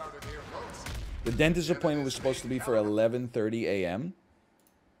get started here, folks. The dentist appointment was supposed to be for 11:30 a.m.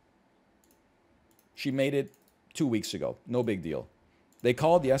 She made it 2 weeks ago. No big deal. They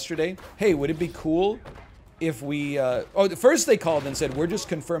called yesterday. Hey, would it be cool if we... first they called and said, we're just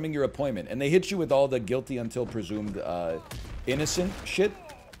confirming your appointment. And they hit you with all the guilty until presumed innocent shit.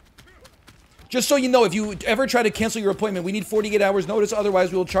 Just so you know, if you ever try to cancel your appointment, we need 48 hours notice.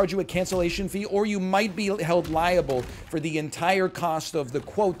 Otherwise, we will charge you a cancellation fee, or you might be held liable for the entire cost of the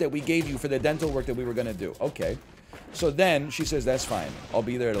quote that we gave you for the dental work that we were going to do. Okay. So then she says, that's fine. I'll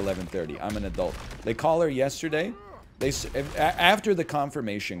be there at 11:30. I'm an adult. They call her yesterday. After the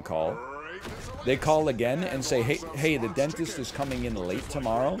confirmation call, they call again and say, hey, the dentist is coming in late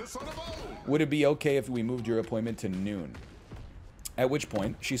tomorrow. Would it be okay if we moved your appointment to noon? At which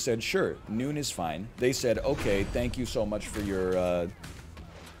point, she said, sure, noon is fine. They said, okay, thank you so much for your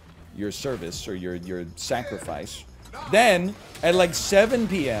service or your sacrifice. Then, at like 7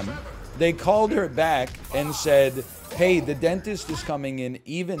 p.m., they called her back and said, hey, the dentist is coming in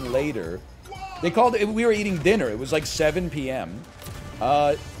even later. They called it, we were eating dinner. It was like 7 p.m.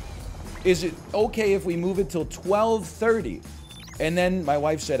 Is it okay if we move it till 12:30? And then my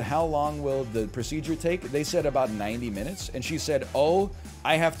wife said, how long will the procedure take? They said about 90 minutes. And she said, oh,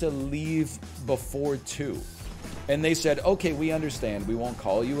 I have to leave before 2. And they said, okay, we understand. We won't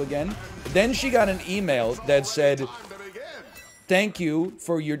call you again. Then she got an email that said, thank you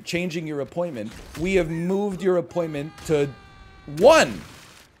for changing your appointment. We have moved your appointment to 1.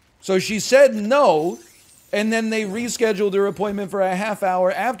 So she said no, and then they rescheduled her appointment for a half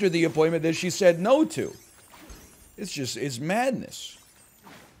hour after the appointment that she said no to. It's madness.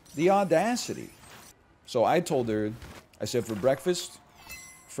 The audacity. So I told her, I said, for breakfast,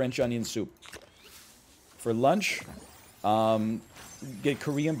 French onion soup. For lunch, get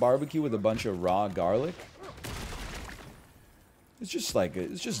Korean barbecue with a bunch of raw garlic. It's just like,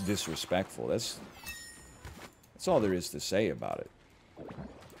 it's just disrespectful. That's all there is to say about it.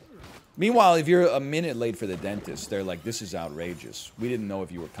 Meanwhile, if you're a minute late for the dentist, they're like, this is outrageous. We didn't know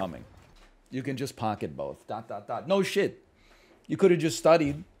if you were coming. You can just pocket both. ... No shit. You could have just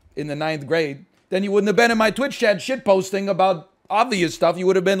studied in the 9th grade. Then you wouldn't have been in my Twitch chat shit posting about obvious stuff. You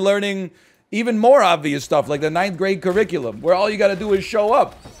would have been learning even more obvious stuff, like the 9th grade curriculum, where all you got to do is show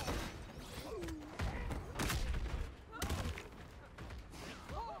up.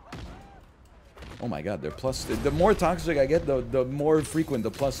 Oh my god, they're plus... The more toxic I get, the more frequent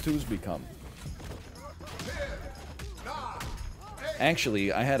the +2s become.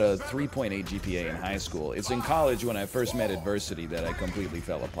 Actually, I had a 3.8 GPA in high school. It's in college when I first met adversity that I completely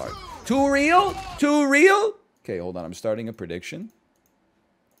fell apart. Too real? Too real? Okay, hold on. I'm starting a prediction.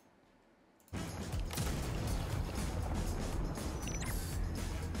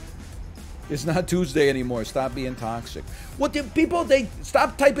 It's not Tuesday anymore. Stop being toxic. What do people, they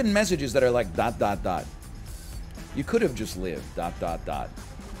stop typing messages that are like ... You could have just lived ...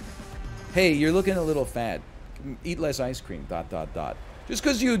 Hey, you're looking a little fat. Eat less ice cream ... Just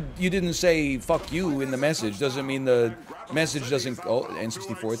because you didn't say fuck you in the message doesn't mean the message doesn't, oh,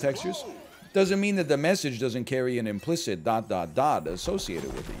 N64 textures, doesn't mean that the message doesn't carry an implicit ...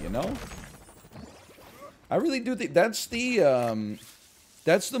 associated with it, you know? I really do think that's the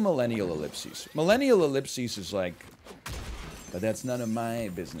millennial ellipses. Millennial ellipses is like, but that's none of my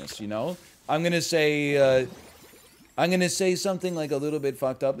business, you know? I'm gonna say something like a little bit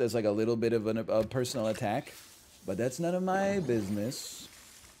fucked up. That's like a little bit of a personal attack, but that's none of my business.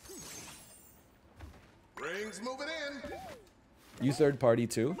 Rings moving in. You third party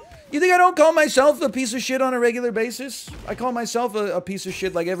too? You think I don't call myself a piece of shit on a regular basis? I call myself a piece of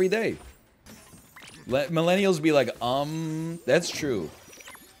shit like every day. Let millennials be like, that's true.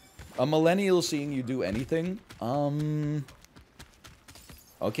 A millennial seeing you do anything?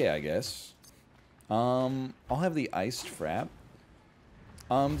 Okay, I guess. I'll have the iced frap.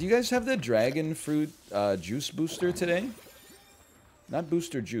 Do you guys have the dragon fruit juice booster today? Not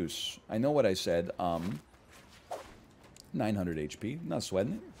booster juice. I know what I said. 900 HP. Not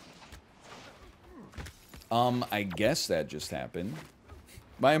sweating it. I guess that just happened.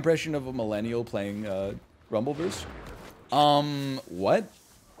 My impression of a millennial playing Rumbleverse. What?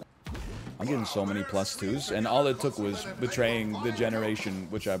 I'm getting so many +2s, and all it took was betraying the generation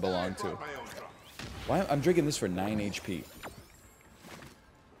which I belong to. Why? I'm drinking this for 9 HP.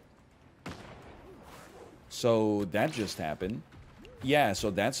 So that just happened. Yeah,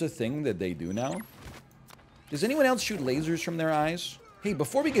 so that's a thing that they do now. Does anyone else shoot lasers from their eyes? Hey,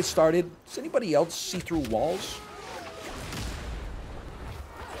 before we get started, does anybody else see through walls?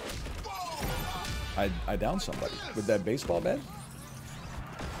 I downed somebody with that baseball bat.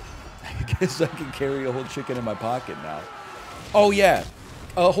 I guess I can carry a whole chicken in my pocket now. Oh yeah,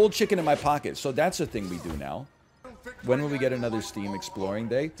 a whole chicken in my pocket. So that's a thing we do now. When will we get another Steam exploring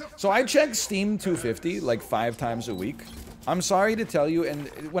day? So I check Steam 250 like 5 times a week. I'm sorry to tell you, and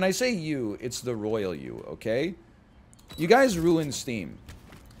when I say you, it's the royal you, okay? You guys ruin Steam.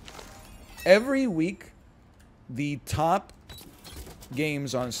 Every week, the top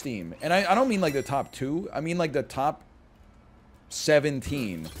games on Steam, and I don't mean like the top 2, I mean like the top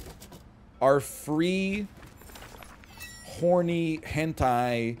 17 are free, horny,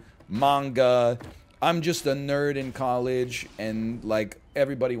 hentai, manga. I'm just a nerd in college, and like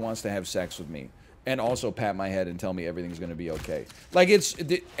everybody wants to have sex with me. And also pat my head and tell me everything's gonna be okay. Like it's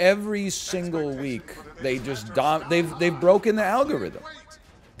every single week they just they've broken the algorithm.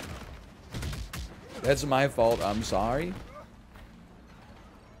 That's my fault. I'm sorry.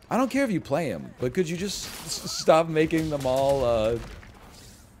 I don't care if you play them, but could you just stop making them all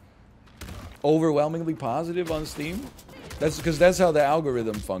overwhelmingly positive on Steam? That's because that's how the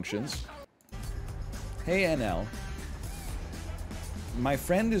algorithm functions. Hey NL. My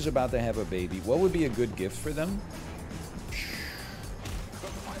friend is about to have a baby. What would be a good gift for them?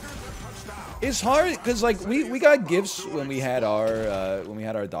 It's hard because like we got gifts when we had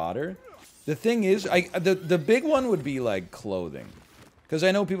our daughter. The thing is, the big one would be like clothing, because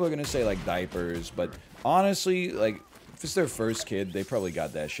I know people are gonna say like diapers, but honestly, like if it's their first kid, they probably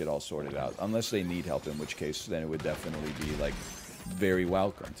got that shit all sorted out. Unless they need help, in which case then it would definitely be like very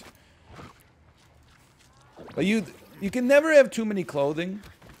welcomed. But you can never have too many clothing,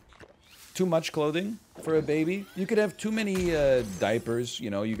 too much clothing for a baby. You could have too many diapers, you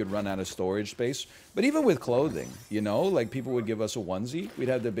know, you could run out of storage space. But even with clothing, you know, like people would give us a onesie. We'd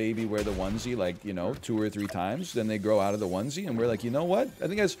have the baby wear the onesie like, you know, 2 or 3 times. Then they grow out of the onesie and we're like, you know what? I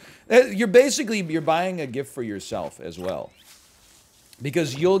think that's, you're buying a gift for yourself as well.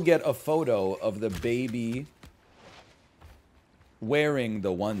 Because you'll get a photo of the baby wearing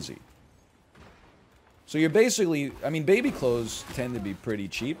the onesie. So you're basically, I mean, baby clothes tend to be pretty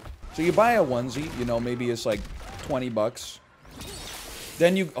cheap. So you buy a onesie, you know, maybe it's like 20 bucks.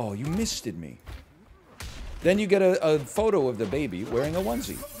 Then you, oh, you misted me. Then you get a photo of the baby wearing a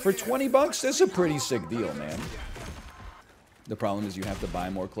onesie. For 20 bucks, that's a pretty sick deal, man. The problem is you have to buy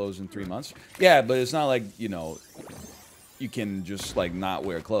more clothes in 3 months. Yeah, but it's not like, you know, you can just like not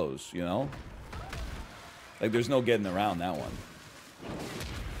wear clothes, you know? Like there's no getting around that one.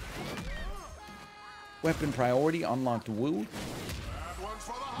 Weapon priority, unlocked woo. That one's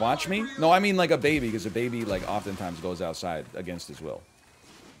for the Watch me? No, I mean like a baby, because a baby like oftentimes goes outside against his will.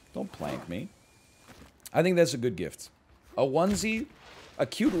 Don't plank me. I think that's a good gift. A onesie, a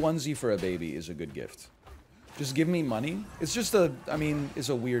cute onesie for a baby is a good gift. Just give me money. It's just a, I mean, it's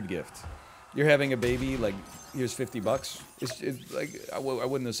a weird gift. You're having a baby, like, here's 50 bucks. It's like, I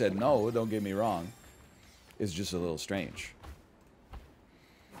wouldn't have said no, don't get me wrong. It's just a little strange.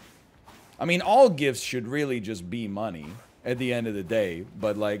 I mean, all gifts should really just be money at the end of the day,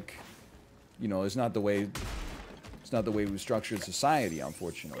 but like, you know, it's not the way we structured society,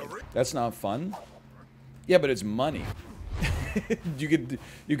 unfortunately. That's not fun. Yeah, but it's money. you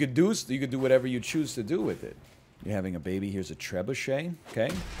could do whatever you choose to do with it. You're having a baby. Here's a trebuchet. Okay,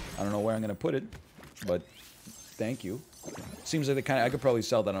 I don't know where I'm gonna put it, but thank you. Seems like the kind of, I could probably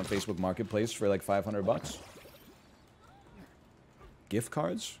sell that on Facebook Marketplace for like 500 bucks. Gift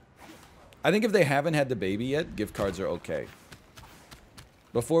cards. I think if they haven't had the baby yet, gift cards are okay.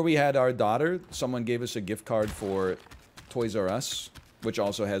 Before we had our daughter, someone gave us a gift card for Toys R Us, which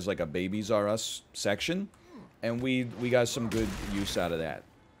also has like a Babies R Us section, and we got some good use out of that.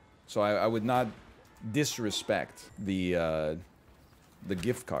 So I would not disrespect the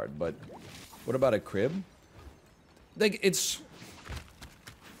gift card, but what about a crib? Like, it's,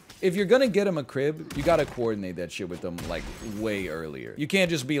 if you're gonna get them a crib, you gotta coordinate that shit with them like way earlier. You can't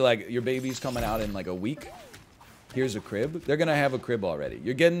just be like, your baby's coming out in like a week, here's a crib. They're gonna have a crib already.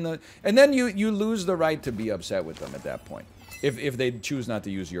 You're getting the, and then you lose the right to be upset with them at that point. If they choose not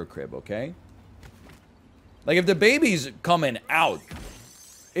to use your crib, okay? Like, if the baby's coming out,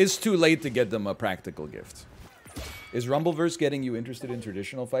 it's too late to get them a practical gift. Is Rumbleverse getting you interested in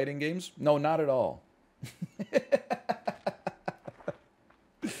traditional fighting games? No, not at all.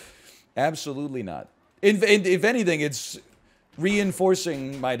 Absolutely not. If anything, it's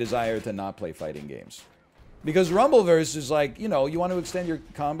reinforcing my desire to not play fighting games. Because Rumbleverse is like, you know, you want to extend your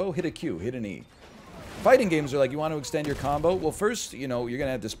combo? Hit a Q, hit an E. Fighting games are like, you want to extend your combo? Well, first, you know, you're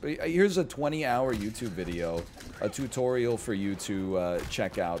going to have to... Here's a 20-hour YouTube video, a tutorial for you to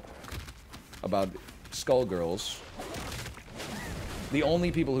check out about Skullgirls. The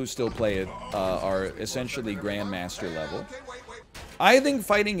only people who still play it are essentially Grandmaster level. I think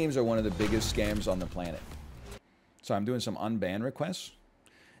fighting games are one of the biggest scams on the planet. So I'm doing some unban requests.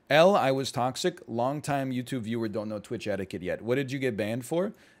 L, I was toxic. Long-time YouTube viewer, don't know Twitch etiquette yet. What did you get banned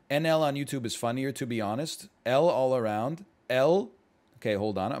for? NL on YouTube is funnier, to be honest. L all around. L, okay,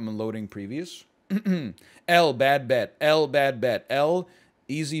 hold on. I'm loading previous. L, bad bet. L, bad bet. L,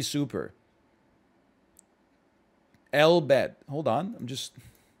 easy super. L, bet. Hold on. I'm just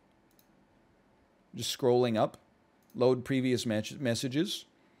scrolling up. Load previous messages.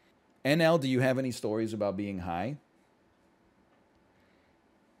 NL, do you have any stories about being high?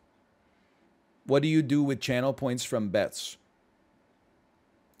 What do you do with channel points from bets?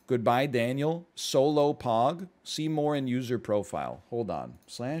 Goodbye, Daniel. Solo Pog. See more in user profile. Hold on.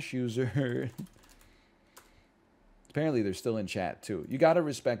 /user. Apparently, they're still in chat, too. You gotta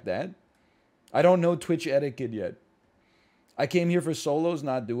respect that. I don't know Twitch etiquette yet. I came here for solos,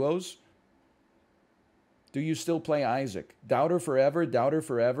 not duos. Do you still play Isaac? Doubter forever, doubter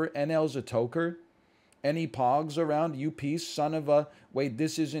forever. NL's a toker. Any pogs around? You piece, son of a... Wait,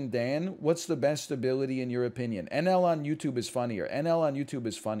 this isn't Dan? What's the best ability in your opinion? NL on YouTube is funnier. NL on YouTube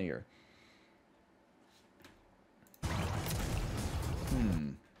is funnier.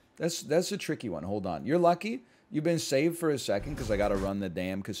 That's a tricky one. Hold on. You're lucky. You've been saved for a second because I got to run the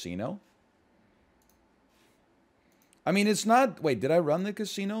damn casino. I mean, it's not... Wait, did I run the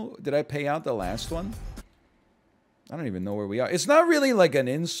casino? Did I pay out the last one? I don't even know where we are. It's not really like an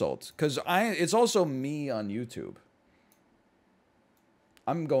insult, because it's also me on YouTube.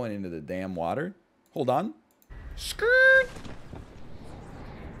 I'm going into the damn water. Hold on. Skirt!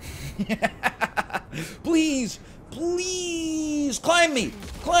 Please! Please! Climb me!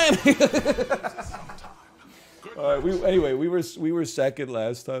 Climb me! Alright, anyway, we were second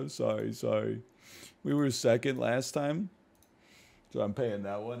last time. Sorry. We were second last time. So I'm paying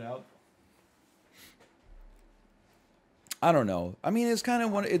that one out. I don't know. I mean, it's kind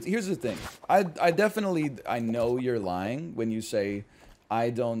of one. Here's the thing. I definitely know you're lying when you say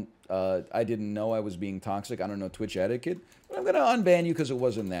I didn't know I was being toxic. I don't know Twitch etiquette. But I'm gonna unban you because it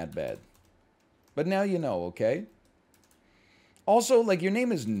wasn't that bad. But now you know, okay? Also, like, your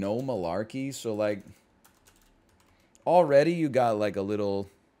name is No Malarkey, so like already you got like a little.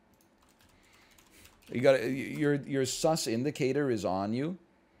 You got your sus indicator is on you.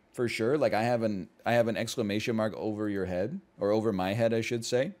 For sure. Like, I have an exclamation mark over your head, or over my head, I should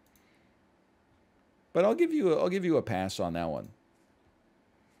say. But I'll give you a pass on that one.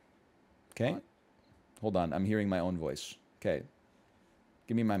 Okay? Hold on, I'm hearing my own voice. Okay.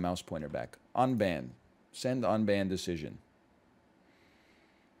 Give me my mouse pointer back. Unban. Send unban decision.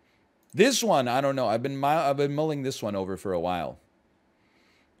 This one, I don't know. I've been mulling this one over for a while.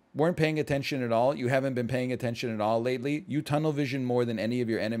 Weren't paying attention at all. You haven't been paying attention at all lately. You tunnel vision more than any of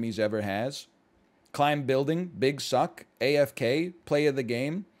your enemies ever has. Climb building, big suck, AFK, play of the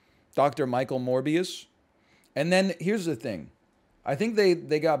game, Dr. Michael Morbius. And then here's the thing. I think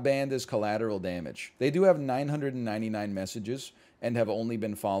they got banned as collateral damage. They do have 999 messages and have only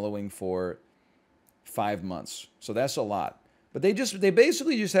been following for 5 months. So that's a lot. But they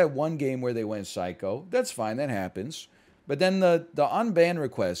basically just had one game where they went psycho. That's fine, that happens. But then the unban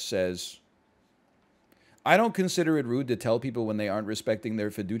request says, I don't consider it rude to tell people when they aren't respecting their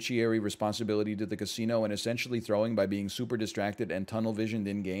fiduciary responsibility to the casino and essentially throwing by being super distracted and tunnel visioned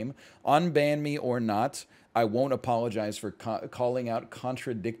in-game. Unban me or not, I won't apologize for calling out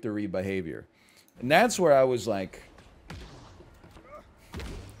contradictory behavior. And that's where I was like,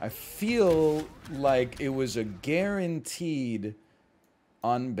 I feel like it was a guaranteed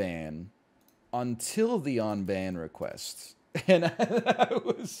unban until the unban request. And I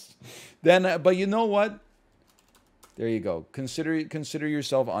was then, but you know what? There you go. Consider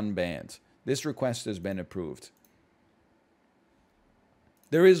yourself unbanned. This request has been approved.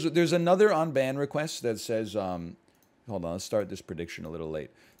 There's another unban request that says, hold on, let's start this prediction a little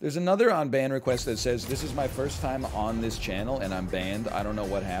late. There's another unban request that says, this is my first time on this channel and I'm banned. I don't know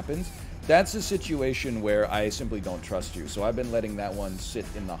what happened. That's a situation where I simply don't trust you. So I've been letting that one sit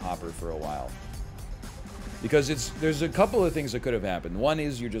in the hopper for a while. Because there's a couple of things that could have happened. One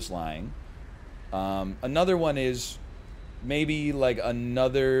is you're just lying. Another one is maybe like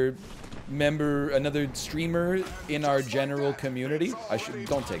another streamer in our general community.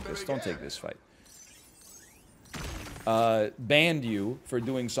 Don't take this fight. Banned you for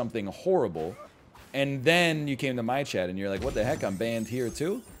doing something horrible, and then you came to my chat and you're like, what the heck, I'm banned here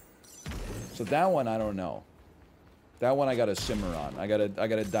too? So that one I don't know. That one I gotta simmer on. I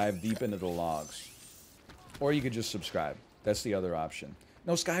gotta dive deep into the logs. Or you could just subscribe. That's the other option.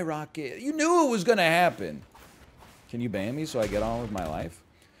 No, Skyrocket. You knew it was gonna happen. Can you ban me so I get on with my life?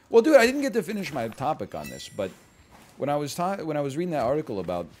 Well, dude, I didn't get to finish my topic on this, but when I was reading that article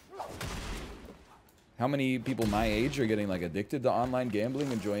about how many people my age are getting like addicted to online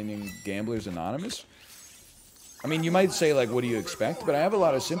gambling and joining Gamblers Anonymous, I mean, you might say like, what do you expect? But I have a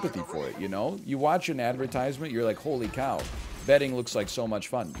lot of sympathy for it, you know? You watch an advertisement, you're like, holy cow, betting looks like so much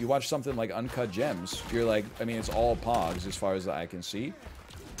fun. You watch something like Uncut Gems, you're like, I mean, it's all pogs as far as the eye can see.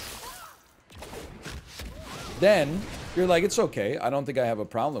 Then you're like, it's okay. I don't think I have a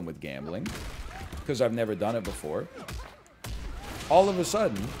problem with gambling because I've never done it before. All of a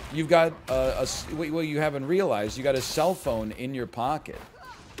sudden, you've got what you haven't realized, you got a cell phone in your pocket.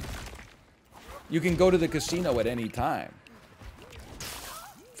 You can go to the casino at any time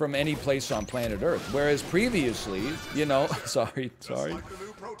from any place on planet Earth. Whereas previously, you know, sorry.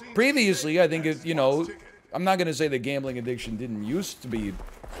 Previously, I think, you know, I'm not going to say that gambling addiction didn't used to be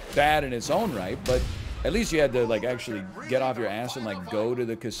bad in its own right, but at least you had to, like, actually get off your ass and, like, go to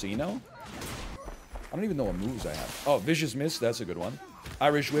the casino. I don't even know what moves I have. Oh, Vicious Miss, that's a good one.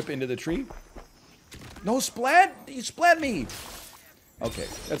 Irish Whip into the tree. No splat? You splat me. Okay,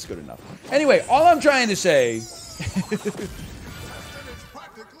 that's good enough. Anyway, all I'm trying to say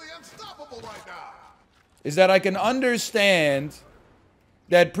is that I can understand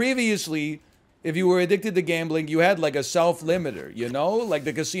that previously, if you were addicted to gambling, you had like a self-limiter, you know? Like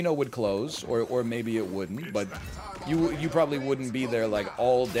the casino would close, or maybe it wouldn't, but you probably wouldn't be there like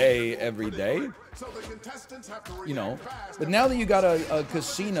all day, every day. You know? But now that you got a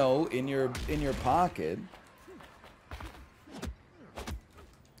casino in your pocket,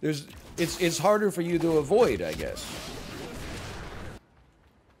 it's harder for you to avoid, I guess.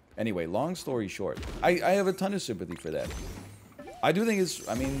 Anyway, long story short, I have a ton of sympathy for that. I do think it's,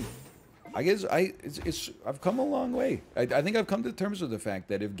 I mean, I guess I've come a long way. I think I've come to terms with the fact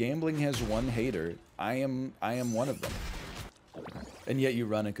that if gambling has one hater, I am one of them. And yet you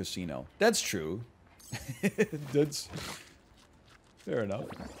run a casino. That's true. That's fair enough.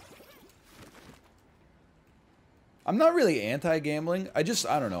 I'm not really anti-gambling. I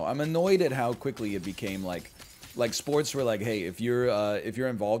don't know. I'm annoyed at how quickly it became like sports were like, hey, if you're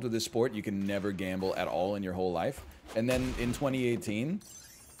involved with this sport, you can never gamble at all in your whole life. And then in 2018,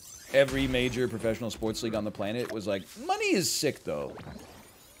 every major professional sports league on the planet was like, money is sick though.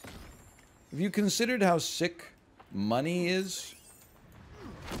 Have you considered how sick money is?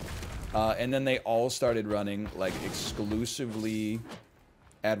 And then they all started running like exclusively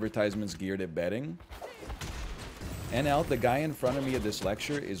advertisements geared at betting. NL, the guy in front of me at this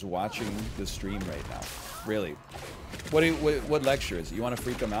lecture is watching the stream right now. Really. What lecture is it? You want to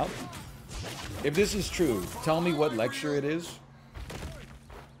freak them out? If this is true, tell me what lecture it is.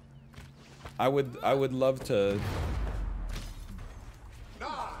 I would love to.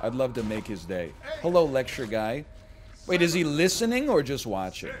 I'd love to make his day. Hello, lecture guy. Wait, is he listening or just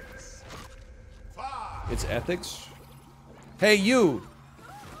watching? It's ethics. Hey, you,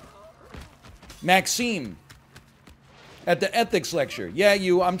 Maxime, at the ethics lecture. Yeah,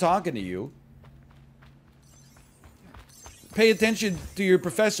 you. I'm talking to you. Pay attention to your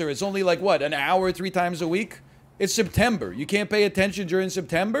professor. It's only like, what, an hour 3 times a week? It's September. You can't pay attention during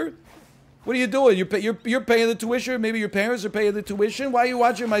September? What are you doing? You're paying the tuition? Maybe your parents are paying the tuition? Why are you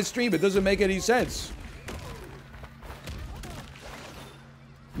watching my stream? It doesn't make any sense.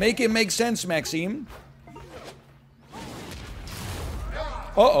 Make it make sense, Maxime.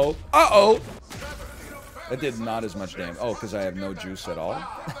 Uh-oh. Uh-oh. That did not as much damage. Oh, because I have no juice at all?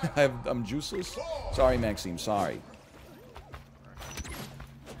 I'm juiceless? Sorry, Maxime. Sorry.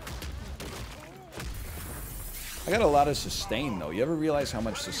 I got a lot of sustain, though. You ever realize how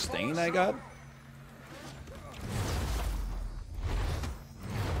much sustain I got?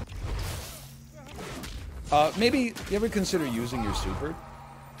 Maybe you ever consider using your super?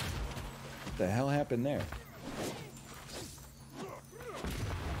 What the hell happened there?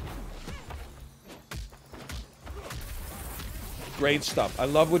 Great stuff. I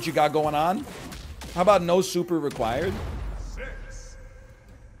love what you got going on. How about no super required?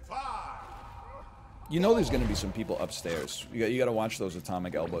 You know there's going to be some people upstairs. You got to watch those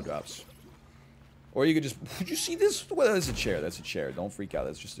atomic elbow drops. Or you could just... Did you see this? Well, that's a chair. That's a chair. Don't freak out.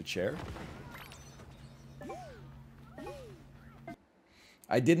 That's just a chair.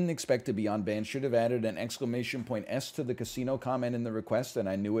 I didn't expect to be unbanned. Should have added an exclamation point S to the casino comment in the request, and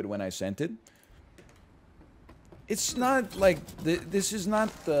I knew it when I sent it. It's not like... This is not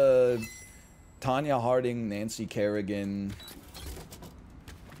the Tanya Harding, Nancy Kerrigan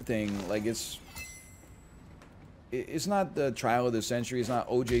thing. Like, it's not the trial of the century. It's not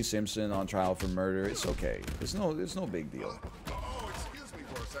O.J. Simpson on trial for murder. It's okay. It's no big deal. Oh, excuse me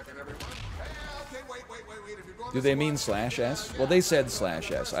for a second, everyone. Hey, okay, wait. If you're going Do they mean /S? Well, they said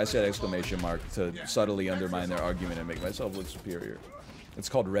 /S. I said exclamation mark to subtly undermine their argument and make myself look superior. It's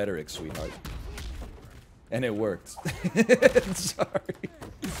called rhetoric, sweetheart. And it worked. Sorry.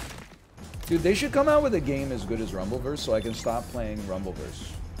 Dude, they should come out with a game as good as Rumbleverse so I can stop playing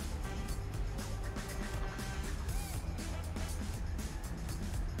Rumbleverse.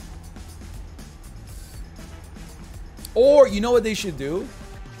 Or, you know what they should do?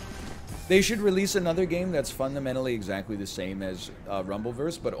 They should release another game that's fundamentally exactly the same as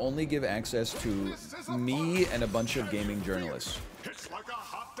Rumbleverse, but only give access to me and a bunch of gaming journalists. It's like a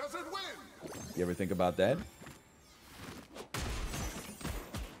hot desert wind. You ever think about that?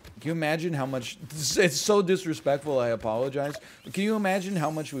 Can you imagine how much... It's so disrespectful, I apologize. But can you imagine how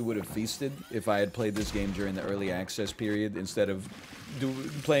much we would have feasted if I had played this game during the early access period instead of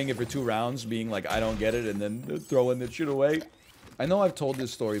playing it for 2 rounds, being like, I don't get it, and then throwing that shit away? I know I've told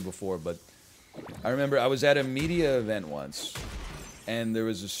this story before, but I remember I was at a media event once, and there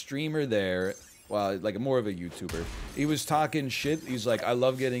was a streamer there, well, like more of a YouTuber. He was talking shit. He's like, I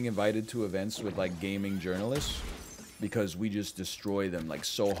love getting invited to events with, like, gaming journalists, because we just destroy them, like,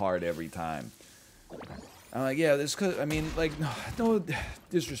 so hard every time. I'm like, yeah, this could, I mean, like, no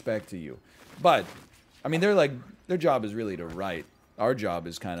disrespect to you. But, I mean, they're like, their job is really to write. Our job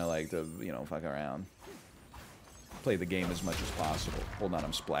is kind of like to, you know, fuck around. Play the game as much as possible. Hold on,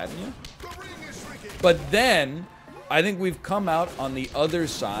 I'm splatting you. But then, I think we've come out on the other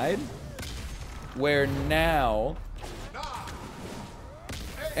side, where now,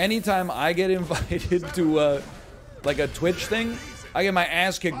 anytime I get invited to, like a Twitch thing, I get my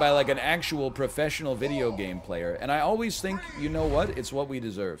ass kicked by like an actual professional video game player. And I always think, you know what? It's what we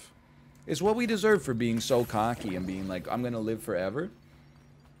deserve. It's what we deserve for being so cocky and being like, I'm gonna live forever.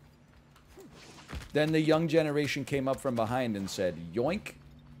 Then the young generation came up from behind and said, yoink,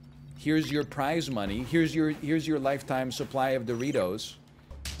 here's your prize money. Here's your lifetime supply of Doritos.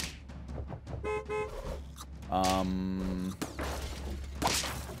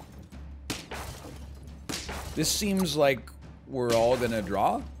 This seems like we're all gonna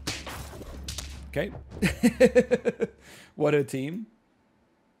draw. Okay. What a team.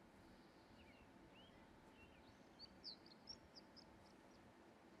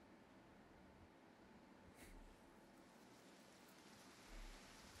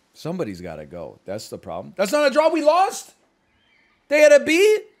 Somebody's got to go. That's the problem. That's not a draw. We lost. They had a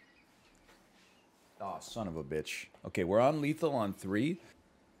B. Oh, son of a bitch. Okay, we're on lethal on 3.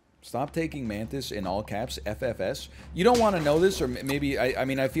 Stop taking Mantis in all caps, FFS. You don't want to know this, or maybe, I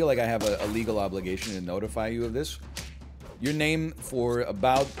mean, I feel like I have a legal obligation to notify you of this. Your name for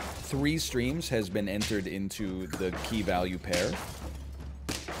about 3 streams has been entered into the key value pair.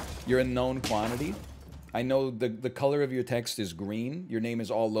 You're a known quantity. I know the color of your text is green. Your name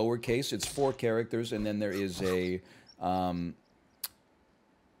is all lowercase. It's 4 characters, and then there is an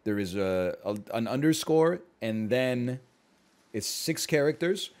underscore, and then it's 6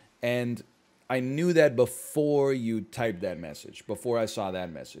 characters. And I knew that before you typed that message, before I saw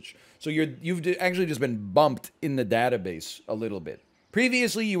that message. So you've actually just been bumped in the database a little bit.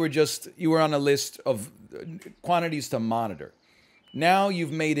 Previously, you were on a list of quantities to monitor. Now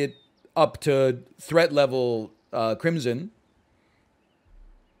you've made it up to threat level Crimson.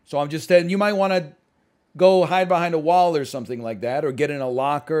 So I'm just saying, you might want to go hide behind a wall or something like that, or get in a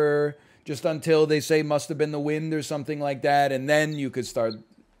locker just until they say must have been the wind or something like that, and then you could start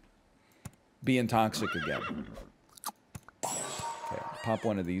being toxic again. Okay, pop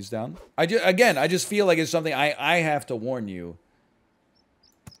one of these down. I just feel like it's something I have to warn you.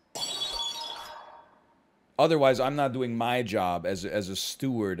 Otherwise, I'm not doing my job as a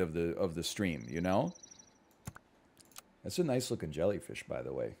steward of the stream, you know? That's a nice looking jellyfish, by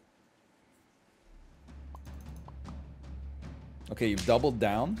the way. Okay, you've doubled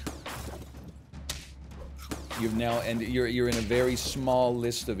down. You've now, and you're in a very small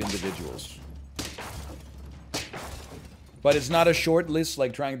list of individuals. But it's not a short list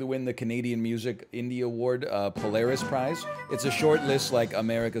like trying to win the Canadian Music Indie Award Polaris Prize. It's a short list like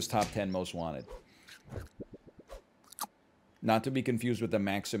America's Top 10 Most Wanted. Not to be confused with the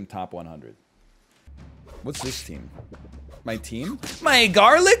Maxim Top 100. What's this team? My team? My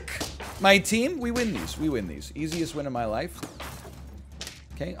garlic? My team? We win these. We win these. Easiest win of my life.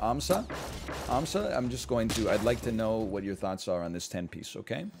 Okay, Amsa. Amsa, I'm just going to... I'd like to know what your thoughts are on this 10-piece,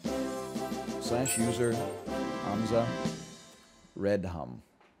 okay? / user, Amsa, Red Hum.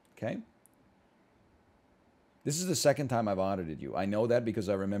 Okay? This is the second time I've audited you. I know that because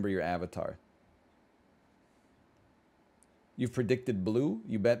I remember your avatar. You've predicted blue.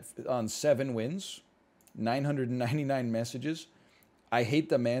 You bet on 7 wins. 999 messages. I hate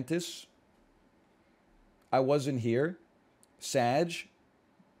the Mantis. I wasn't here. Sag.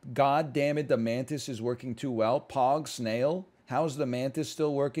 God damn it, the Mantis is working too well. Pog, Snail. How's the Mantis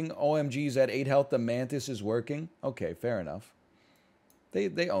still working? OMG's at 8 health. The Mantis is working. Okay, fair enough.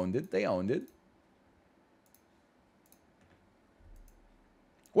 They owned it. They owned it.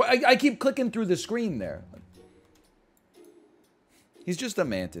 Well, I keep clicking through the screen there. He's just a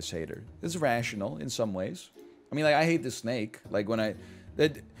Mantis hater. It's rational in some ways. I mean, like, I hate the snake. Like, when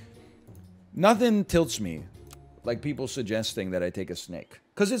nothing tilts me like people suggesting that I take a snake.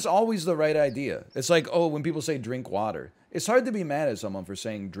 Because it's always the right idea. It's like, oh, when people say drink water. It's hard to be mad at someone for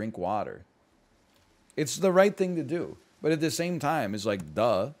saying drink water. It's the right thing to do. But at the same time, it's like,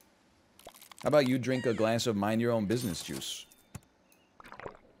 duh. How about you drink a glass of mind your own business juice?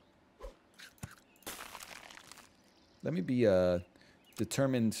 Let me be a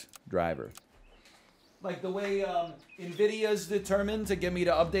determined driver. Like the way NVIDIA's determined to get me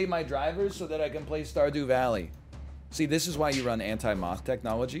to update my drivers so that I can play Stardew Valley. See, this is why you run anti-moth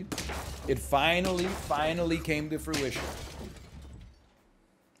technology. It finally came to fruition.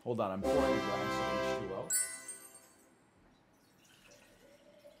 Hold on, I'm pouring a glass of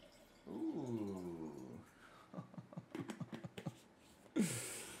H2O. Ooh.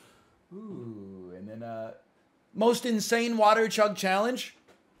 Ooh, and then, most insane water chug challenge.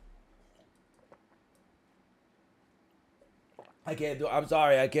 I can't do it. I'm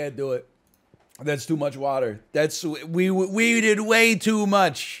sorry, I can't do it. That's too much water. That's we did way too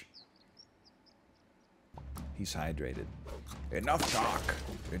much. He's hydrated. Enough talk.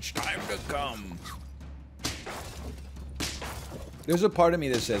 It's time to come. There's a part of me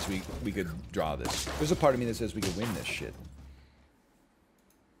that says we could draw this. There's a part of me that says we could win this shit.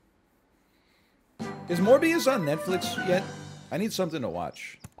 Is Morbius on Netflix yet? I need something to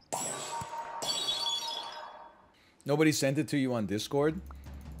watch. Nobody sent it to you on Discord?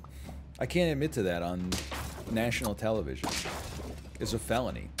 I can't admit to that on national television. It's a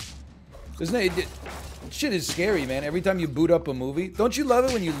felony. Isn't it? Shit is scary, man. Every time you boot up a movie, don't you love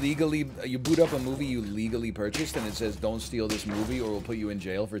it when you boot up a movie you legally purchased and it says don't steal this movie or we'll put you in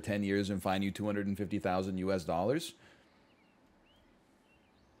jail for 10 years and fine you 250,000 US dollars?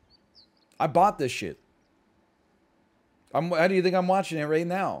 I bought this shit. How do you think I'm watching it right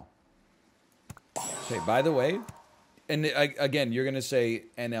now? Okay, by the way, and again, you're going to say,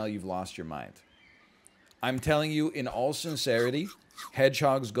 NL, you've lost your mind. I'm telling you, in all sincerity,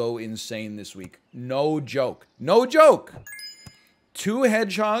 hedgehogs go insane this week. No joke. No joke! 2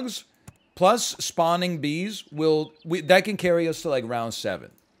 hedgehogs plus spawning bees that can carry us to like round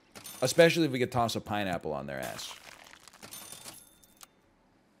 7. Especially if we could toss a pineapple on their ass.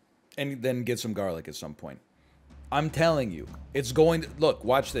 And then get some garlic at some point. I'm telling you, it's going to... Look,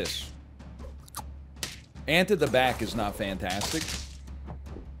 watch this. Ant at the back is not fantastic.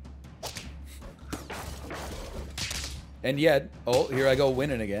 And yet... Oh, here I go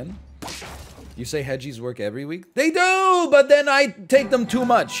winning again. You say hedgies work every week? They do! But then I take them too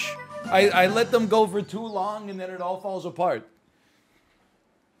much. I let them go for too long and then it all falls apart.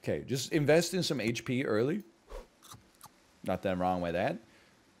 Okay, just invest in some HP early. Not that I'm wrong with that.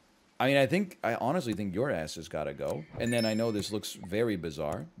 I mean, I honestly think your ass has got to go. And then I know this looks very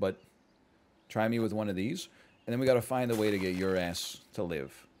bizarre, but try me with one of these. And then we got to find a way to get your ass to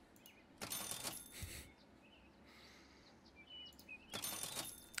live.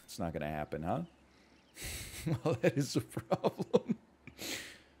 It's not going to happen, huh? Well, that is a problem.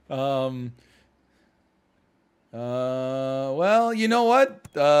 Well, you know what?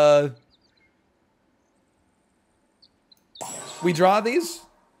 We draw these?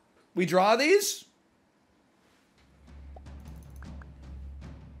 We draw these?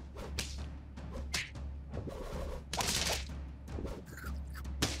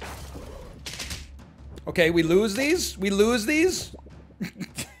 Okay, we lose these? We lose these?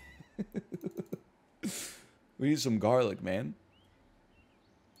 We need some garlic, man.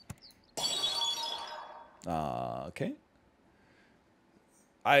 Okay.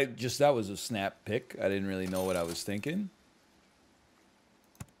 That was a snap pick. I didn't really know what I was thinking.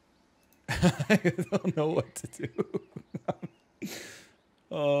 I don't know what to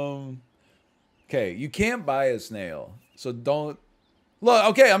do. Okay, you can't buy a snail. So don't... Look,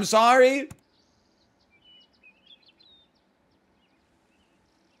 okay, I'm sorry.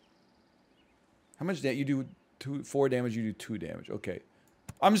 How much damage? You do 4 damage, you do 2 damage. Okay.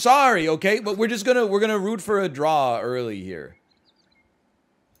 I'm sorry, okay? But we're gonna root for a draw early here.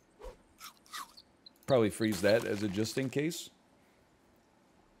 Probably freeze that as a just in case.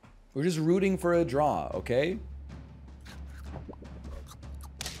 We're just rooting for a draw, okay?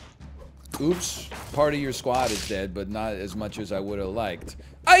 Oops, part of your squad is dead, but not as much as I would have liked.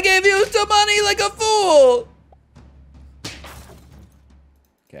 I gave you some money like a fool!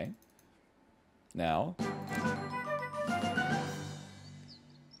 Okay. Now.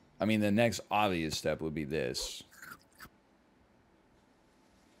 I mean, the next obvious step would be this.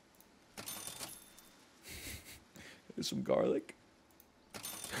 There's some garlic.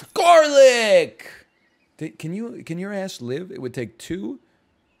 Garlic! Can your ass live? It would take 2.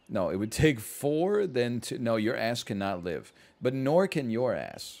 No, it would take 4, then 2. No, your ass cannot live. But nor can your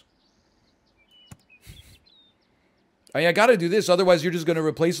ass. I mean, I gotta do this, otherwise you're just gonna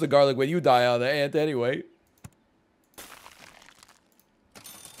replace the garlic when you die on the ant anyway.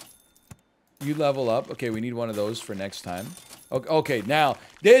 You level up. Okay, we need one of those for next time. Okay, now,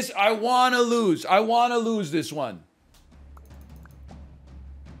 this, I wanna lose. I wanna lose this one.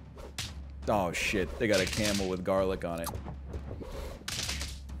 Oh, shit. They got a camel with garlic on it.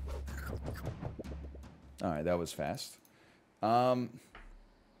 Alright, that was fast. The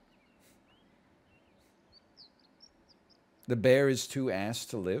bear is too ass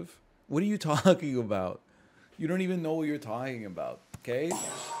to live? What are you talking about? You don't even know what you're talking about, okay?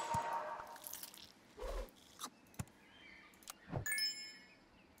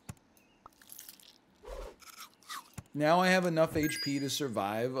 Now I have enough HP to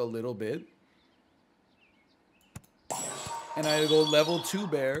survive a little bit. And I go level 2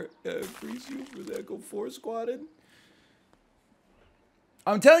 bear. Freeze you for that. Go 4 squatted.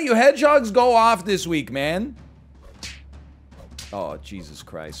 I'm telling you, hedgehogs go off this week, man. Oh, Jesus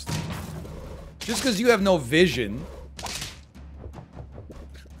Christ. Just because you have no vision.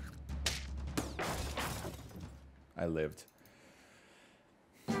 I lived.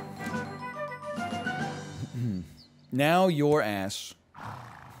 Now your ass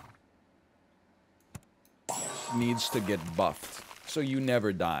needs to get buffed so you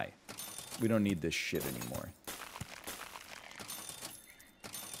never die. We don't need this shit anymore.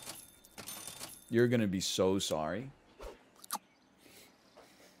 You're gonna be so sorry.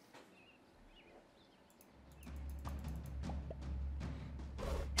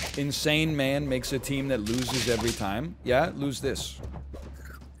 Insane man makes a team that loses every time. Yeah, lose this.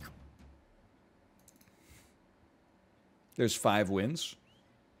 There's 5 wins.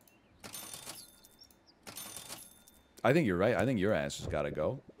 I think you're right. I think your ass has got to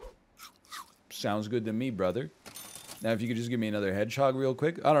go. Sounds good to me, brother. Now, if you could just give me another hedgehog real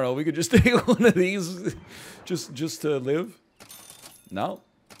quick. I don't know. We could just take one of these just to live. No.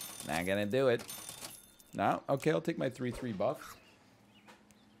 Not going to do it. No. Okay, I'll take my 3/3 buff.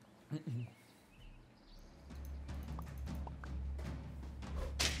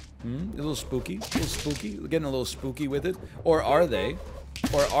 A little spooky. A little spooky. We're getting a little spooky with it. Or are they?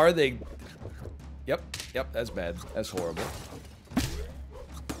 Or are they... Yep. Yep, that's bad. That's horrible.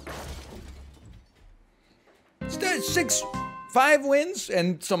 Five wins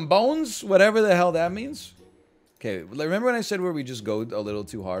and some bones? Whatever the hell that means. Okay, remember when I said where we just go a little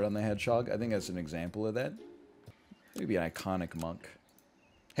too hard on the hedgehog? I think that's an example of that. Maybe an iconic monk.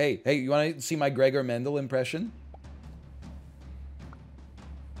 Hey, you want to see my Gregor Mendel impression?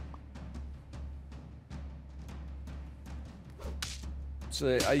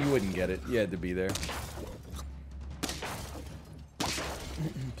 So you wouldn't get it. You had to be there.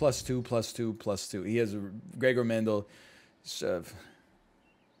 +2, +2, +2. He has a Gregor Mendel,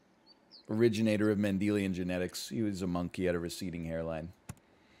 originator of Mendelian genetics. He was a monkey, had a receding hairline.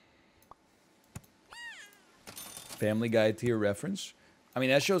 Family Guy to your reference. I mean,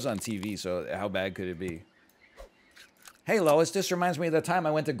 that show's on TV, so how bad could it be? Hey, Lois, this reminds me of the time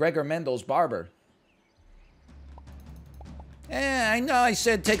I went to Gregor Mendel's barber. I know I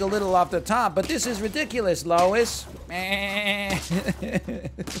said take a little off the top, but this is ridiculous, Lois. But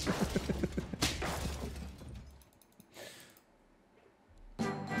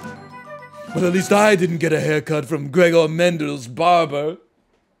at least I didn't get a haircut from Gregor Mendel's barber.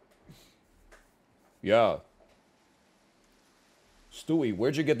 Yeah. Stewie,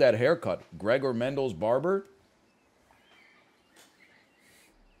 where'd you get that haircut? Gregor Mendel's barber?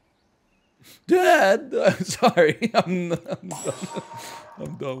 Dad! Sorry, I'm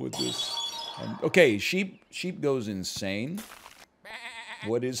done with this. Okay, sheep goes insane.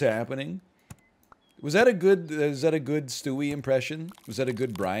 What is happening? Was that a good Stewie impression? Was that a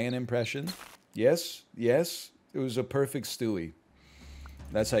good Brian impression? Yes, yes. It was a perfect Stewie.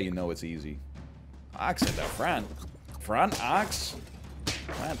 That's how you know it's easy. Ox at the front. Front ox?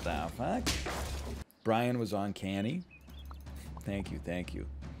 What the fuck? Brian was uncanny. Thank you, thank you.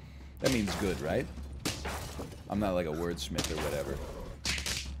 That means good, right? I'm not like a wordsmith or whatever.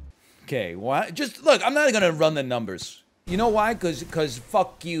 Okay, why? Just look, I'm not gonna run the numbers. You know why? Cause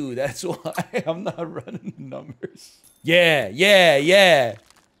fuck you. That's why I'm not running the numbers. Yeah.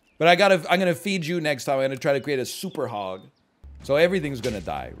 But I'm gonna feed you next time. I'm gonna try to create a super hog. So everything's gonna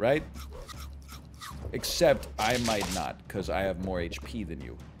die, right? Except I might not, because I have more HP than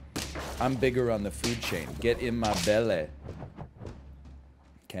you. I'm bigger on the food chain. Get in my belly.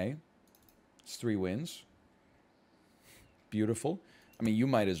 Okay. It's 3 wins. Beautiful. I mean, you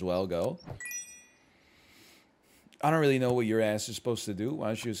might as well go. I don't really know what your ass is supposed to do. Why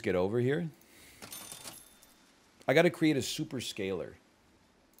don't you just get over here? I gotta create a super scaler.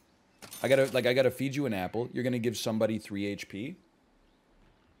 I gotta feed you an apple. You're gonna give somebody 3 HP.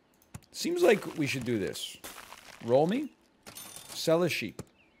 Seems like we should do this. Roll me. Sell a sheep.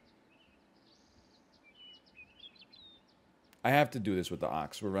 I have to do this with the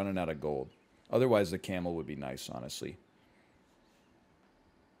ox. We're running out of gold. Otherwise, the camel would be nice, honestly.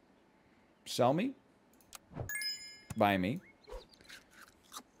 Sell me. Buy me.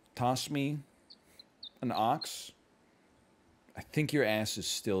 Toss me an ox. I think your ass is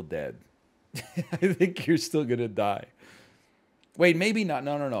still dead. I think you're still gonna die. Wait, maybe not.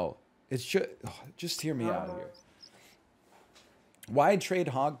 No. It's just hear me out here. Why trade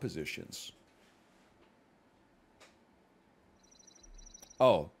hog positions?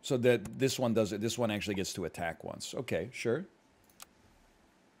 Oh, so that this one does it. This one actually gets to attack once. Okay, sure.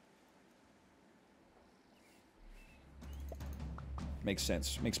 Makes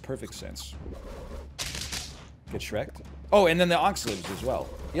sense. Makes perfect sense. Get Shrek'd. Oh, and then the ox lives as well.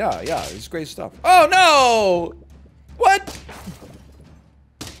 Yeah, it's great stuff. Oh, no! What?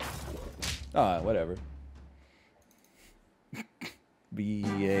 Ah, whatever.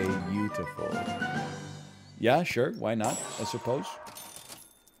 Beautiful. Yeah, sure. Why not? I suppose.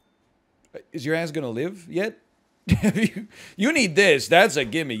 Is your ass gonna live yet? You need this. That's a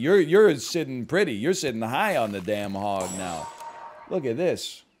gimme. You're sitting pretty. You're sitting high on the damn hog now. Look at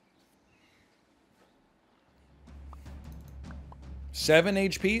this. 7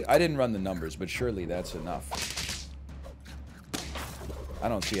 HP? I didn't run the numbers, but surely that's enough. I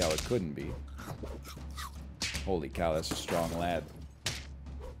don't see how it couldn't be. Holy cow, that's a strong lad.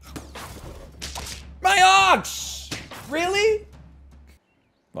 My ox! Really?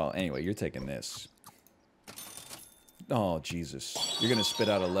 Well, anyway, you're taking this. Oh, Jesus. You're gonna spit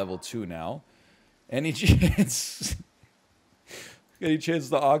out a level 2 now. Any chance... Any chance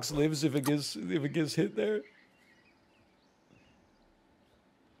the ox lives if it gets hit there?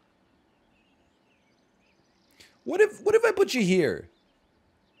 What if I put you here?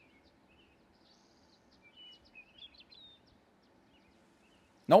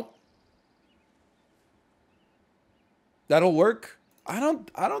 Nope. That'll work. I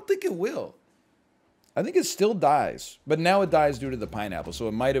don't think it will. I think it still dies, but now it dies due to the pineapple. So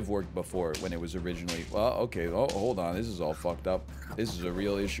it might have worked before when it was originally. Well, okay. Oh, hold on. This is all fucked up. This is a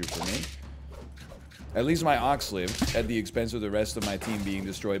real issue for me. At least my ox lived at the expense of the rest of my team being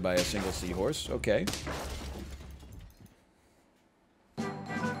destroyed by a single seahorse. Okay.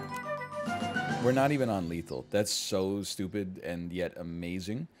 We're not even on lethal. That's so stupid and yet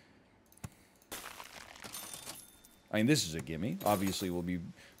amazing. I mean, this is a gimme. Obviously, we'll be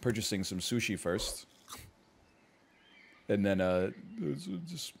purchasing some sushi first. And then,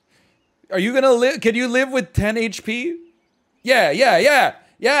 just... Are you gonna live? Can you live with 10 HP? Yeah.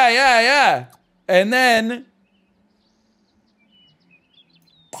 And then...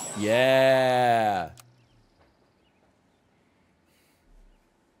 Yeah.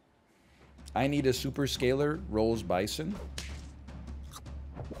 I need a super scalar rolls bison.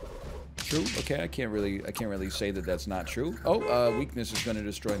 True. Okay, I can't really say that that's not true. Oh, weakness is going to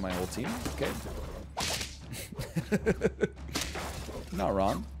destroy my whole team. Okay. Not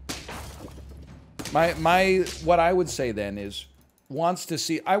wrong. What I would say then is I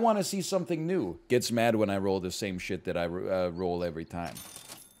want to see something new. Gets mad when I roll the same shit that I roll every time.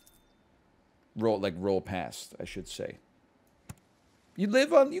 Roll past, I should say. You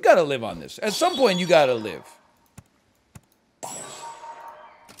gotta live on this. At some point, you gotta live.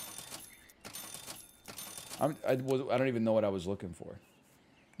 I don't even know what I was looking for.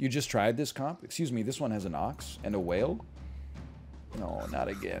 You just tried this comp? Excuse me, this one has an ox and a whale? No, not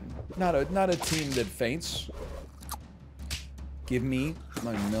again. Not a team that faints. Give me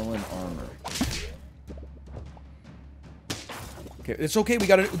my melon armor. Okay, it's okay,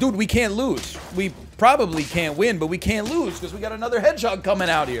 dude, we can't lose. We probably can't win, but we can't lose because we got another hedgehog coming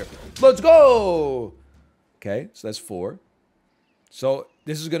out here. Let's go! Okay, so that's 4. So,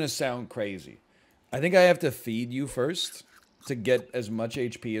 this is gonna sound crazy. I think I have to feed you first to get as much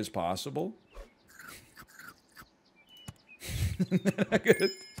HP as possible. And then I'm gonna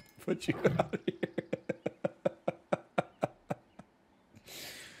put you out of here.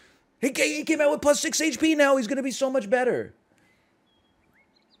 He came out with plus 6 HP now. He's gonna be so much better.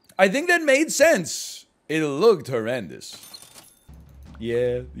 I think that made sense. It looked horrendous.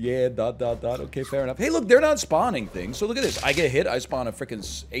 Yeah, dot. Okay, fair enough. Hey, look, they're not spawning things. So look at this. I get hit. I spawn a freaking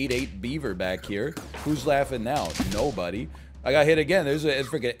 8-8 beaver back here. Who's laughing now? Nobody. I got hit again. There's a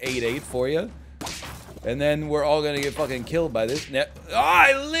freaking 8-8 for you. And then we're all going to get fucking killed by this.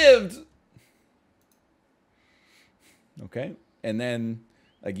 I lived! Okay. And then,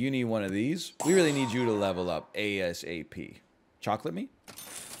 like, you need one of these. We really need you to level up ASAP. Chocolate me?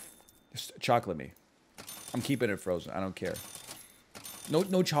 Just chocolate me. I'm keeping it frozen. I don't care.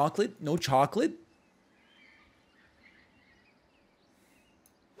 No chocolate? No chocolate?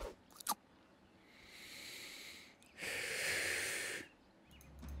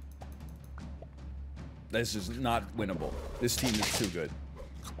 This is not winnable. This team is too good.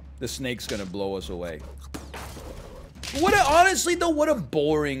 The snake's gonna blow us away. Honestly though, what a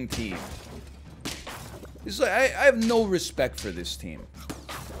boring team. It's like, I have no respect for this team.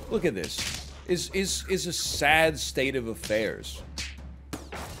 Look at this. Is a sad state of affairs.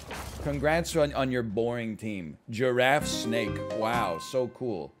 Congrats on your boring team. Giraffe snake. Wow, so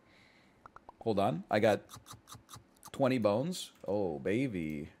cool. Hold on. I got 20 bones. Oh,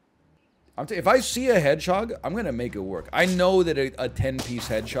 baby. If I see a hedgehog, I'm going to make it work. I know that a 10-piece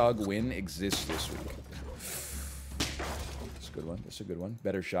hedgehog win exists this week. That's a good one. That's a good one.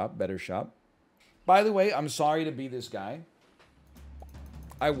 Better shop. Better shop. By the way, I'm sorry to be this guy.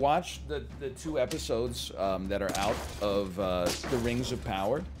 I watched the 2 episodes that are out of the Rings of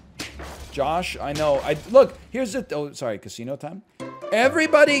Power. Josh, I know. Look, here's the... Oh, sorry, casino time.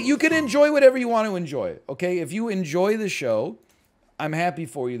 Everybody, you can enjoy whatever you want to enjoy, okay? If you enjoy the show, I'm happy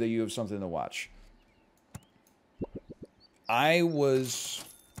for you that you have something to watch. I was...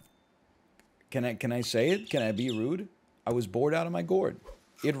 Can I say it? Can I be rude? I was bored out of my gourd.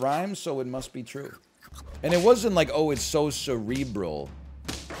 It rhymes, so it must be true. And it wasn't like, oh, it's so cerebral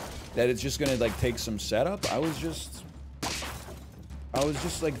that it's just gonna, like, take some setup. I was just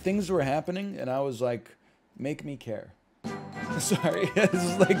like, things were happening, and I was like, make me care. Sorry,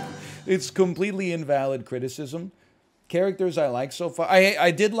 it's like, it's completely invalid criticism. Characters I like so far.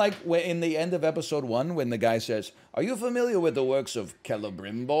 I did like in the end of episode 1 when the guy says, "Are you familiar with the works of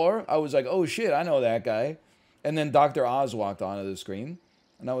Celebrimbor?" I was like, oh shit, I know that guy. And then Dr. Oz walked onto the screen,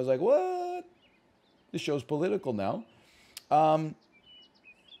 and I was like, what? This show's political now.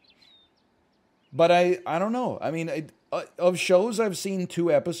 But I don't know. I mean, of shows I've seen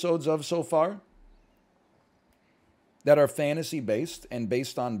 2 episodes of so far, that are fantasy based and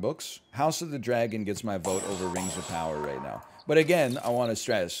based on books, House of the Dragon gets my vote over Rings of Power right now. But again, I want to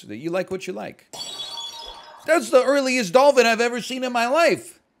stress that you like what you like. That's the earliest dolphin I've ever seen in my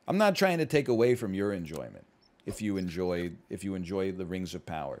life. I'm not trying to take away from your enjoyment if you enjoy the Rings of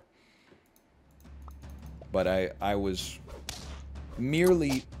Power. But I was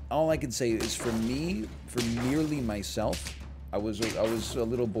merely, all I can say is for me, for merely myself, I was a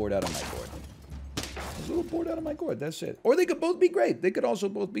little bored out of my gourd. I was a little bored out of my gourd, that's it. Or they could both be great. They could also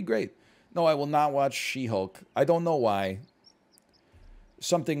both be great. No, I will not watch She-Hulk. I don't know why.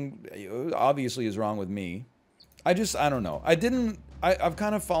 Something obviously is wrong with me. I don't know. I've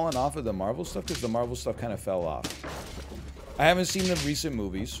kind of fallen off of the Marvel stuff because the Marvel stuff kind of fell off. I haven't seen the recent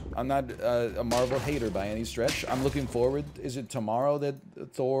movies. I'm not a Marvel hater by any stretch. I'm looking forward. Is it tomorrow that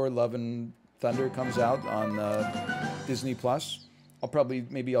Thor: Love and Thunder comes out on Disney Plus?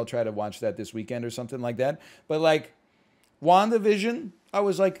 Maybe I'll try to watch that this weekend or something like that. But like WandaVision, I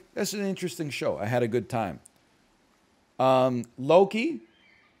was like, that's an interesting show. I had a good time. Loki,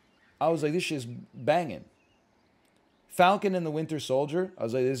 I was like, this shit's banging. Falcon and the Winter Soldier, I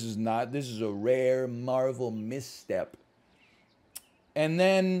was like, this is a rare Marvel misstep. And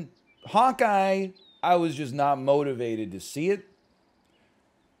then Hawkeye, I was just not motivated to see it.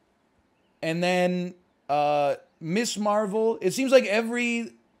 And then Miss Marvel, it seems like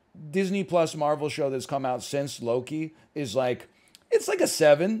every Disney Plus Marvel show that's come out since Loki is like, it's like a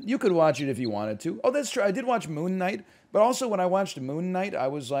 7. You could watch it if you wanted to. Oh, that's true. I did watch Moon Knight. But also when I watched Moon Knight, I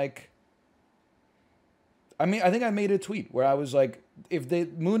was like, I think I made a tweet where I was like,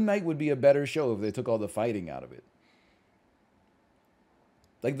 Moon Knight would be a better show if they took all the fighting out of it.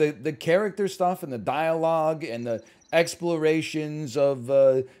 Like the character stuff and the dialogue and the explorations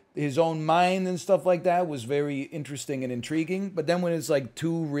of his own mind and stuff like that was very interesting and intriguing. But then when it's like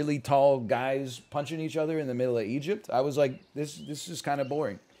two really tall guys punching each other in the middle of Egypt, I was like, this is kind of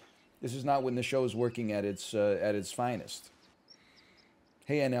boring. This is not when the show is working at its finest.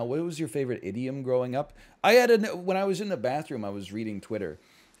 Hey, NL, what was your favorite idiom growing up? When I was in the bathroom, I was reading Twitter.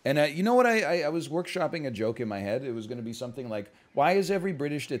 And you know what? I was workshopping a joke in my head. It was going to be something like, why is every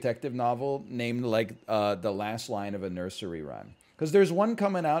British detective novel named like the last line of a nursery rhyme? Because there's one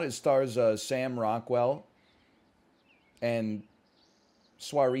coming out. It stars Sam Rockwell and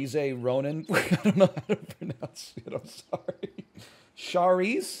Saoirse Ronan. I don't know how to pronounce it. I'm sorry.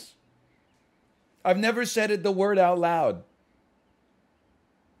 Charisse? I've never said the word out loud.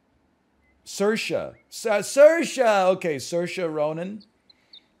 Saoirse. Saoirse. Okay, Saoirse Ronan.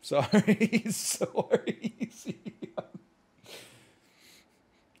 Sorry. Sorry.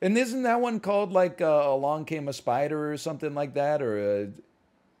 And isn't that one called like Along Came a Spider or something like that? Or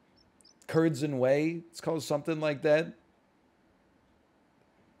Curds and Whey? It's called something like that.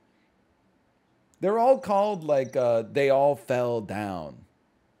 They're all called like They All Fell Down.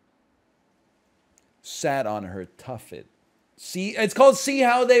 Sat on her tuffet. See, it's called See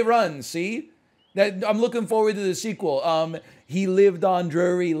How They Run. See, that I'm looking forward to the sequel. He Lived on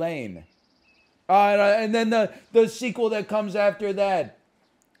Drury Lane. And then the sequel that comes after that.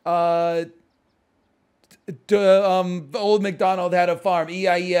 Old MacDonald Had a Farm.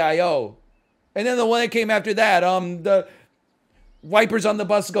 E-I-E-I-O. And then the one that came after that. The wipers on the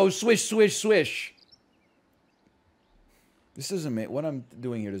bus go swish, swish, swish. This doesn't make, what I'm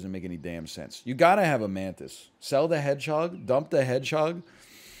doing here doesn't make any damn sense. You gotta have a mantis. Sell the hedgehog, dump the hedgehog.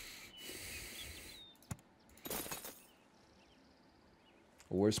 The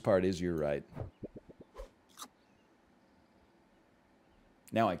worst part is you're right.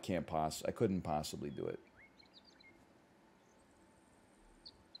 Now I couldn't possibly do it.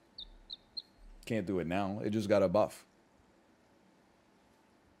 Can't do it now. It just got a buff.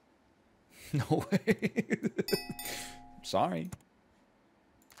 No way. Sorry.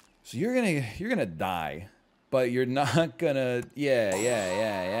 So you're gonna die, but you're not gonna. Yeah.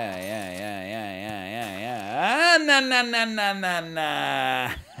 Ah, nah.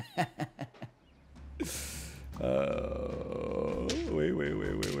 Wait.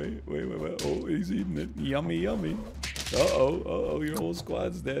 Oh, he's eating it. Yummy. Uh-oh, your whole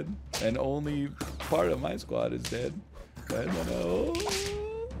squad's dead. And only part of my squad is dead.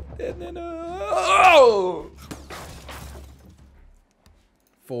 Oh!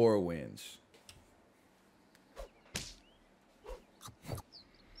 4 wins.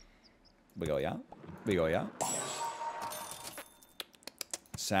 We go, yeah?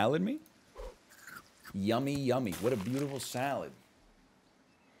 Salad me? Yummy. What a beautiful salad.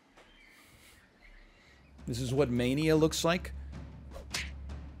 This is what Mania looks like?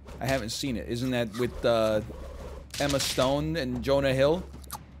 I haven't seen it. Isn't that with Emma Stone and Jonah Hill?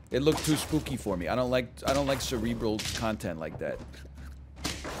 It looked too spooky for me. I don't like cerebral content like that.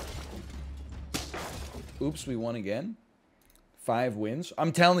 Oops, we won again. 5 wins.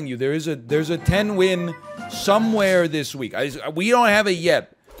 I'm telling you, there's a 10 win somewhere this week. We don't have it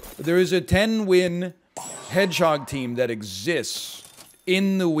yet. But there is a 10 win hedgehog team that exists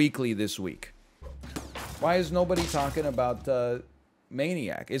in the weekly this week. Why is nobody talking about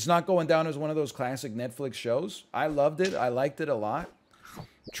Maniac? It's not going down as one of those classic Netflix shows. I loved it. I liked it a lot.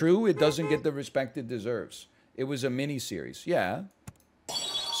 True, it doesn't get the respect it deserves. It was a mini-series. Yeah.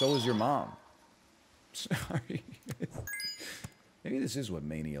 So was your mom. Sorry. Maybe this is what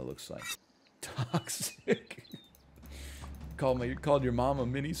mania looks like. Toxic. Called your mom a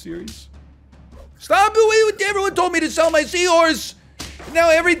mini-series? Stop it! Everyone told me to sell my seahorse!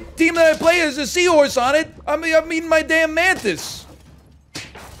 Now every team that I play has a seahorse on it. I'm eating my damn mantis.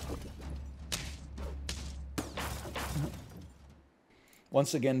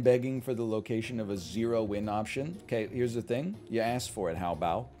 Once again, begging for the location of a 0 win option. Okay, here's the thing. You asked for it, how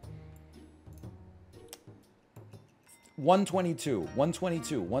about? 122,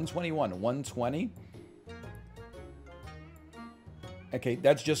 122, 121, 120. Okay,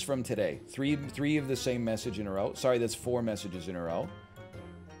 that's just from today. Three of the same message in a row. Sorry, that's 4 messages in a row.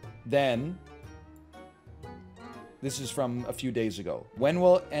 Then, this is from a few days ago. When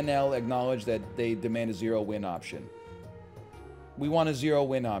will NL acknowledge that they demand a 0 win option? We want a 0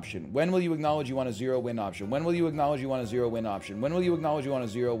 win option. When will you acknowledge you want a 0 win option? When will you acknowledge you want a 0 win option? When will you acknowledge you want a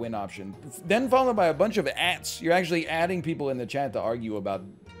 0 win option? Then followed by a bunch of ats. You're actually adding people in the chat to argue about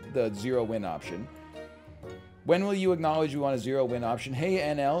the 0 win option. When will you acknowledge you want a 0 win option? Hey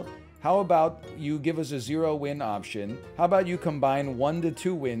NL, how about you give us a 0 win option? How about you combine 1 to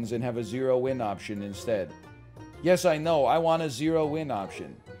 2 wins and have a 0 win option instead? Yes, I know. I want a 0 win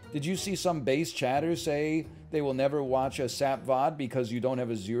option. Did you see some base chatter say they will never watch a SAP VOD because you don't have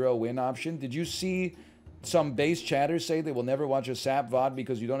a 0 win option? Did you see some base chatter say they will never watch a SAP VOD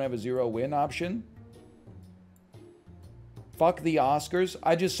because you don't have a 0 win option? Fuck the Oscars.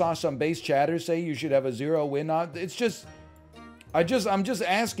 I just saw some base chatter say you should have a 0 win option. It's just... I'm just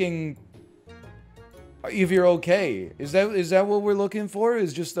asking if you're okay. Is that what we're looking for?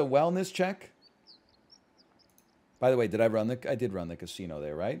 Is just a wellness check? By the way, I did run the casino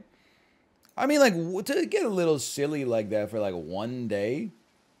there, right? I mean, like, to get a little silly like that for like 1 day,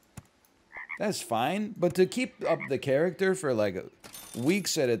 that's fine. But to keep up the character for like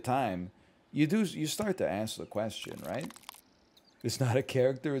weeks at a time, you start to ask the question, right? It's not a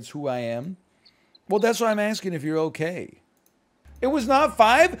character, it's who I am. Well, that's why I'm asking if you're okay. It was not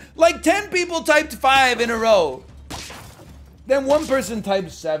 5? Like 10 people typed 5 in a row. Then one person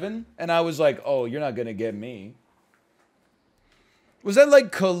typed 7, and I was like, oh, you're not gonna get me. Was that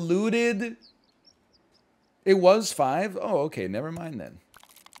like colluded? It was 5? Oh, okay, never mind then.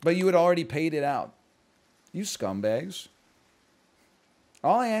 But you had already paid it out. You scumbags.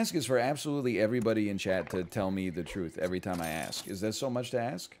 All I ask is for absolutely everybody in chat to tell me the truth every time I ask. Is that so much to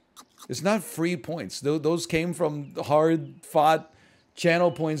ask? It's not free points. Those came from hard-fought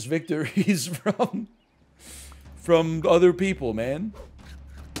channel points victories from other people, man.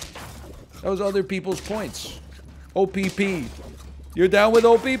 That was other people's points. OPP. You're down with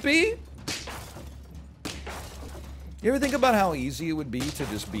OPP? You ever think about how easy it would be to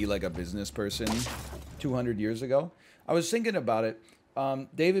just be like a business person 200 years ago? I was thinking about it.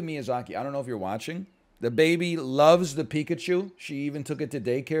 David Miyazaki, I don't know if you're watching. The baby loves the Pikachu. She even took it to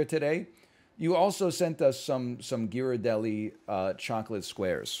daycare today. You also sent us some Ghirardelli chocolate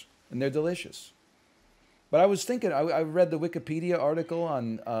squares, and they're delicious. But I was thinking, I read the Wikipedia article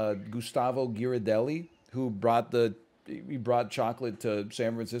on Gustavo Ghirardelli, who brought chocolate to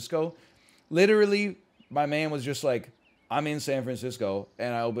San Francisco. Literally, my man was just like, I'm in San Francisco,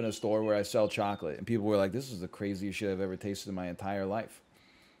 and I open a store where I sell chocolate. And people were like, this is the craziest shit I've ever tasted in my entire life.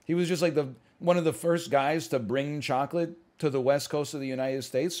 He was just like one of the first guys to bring chocolate to the west coast of the United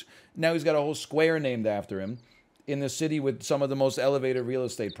States. Now he's got a whole square named after him in the city with some of the most elevated real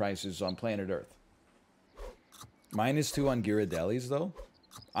estate prices on planet Earth. -2 on Ghirardelli's, though?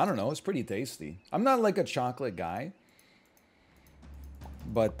 I don't know. It's pretty tasty. I'm not like a chocolate guy.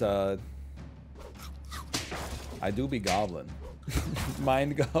 But, I do be goblin.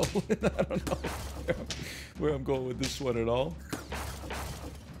 Mind goblin? I don't know where I'm going with this one at all.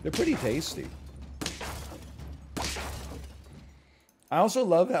 They're pretty tasty. I also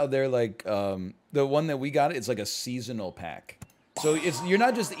love how they're like, the one that we got, it's like a seasonal pack. So you're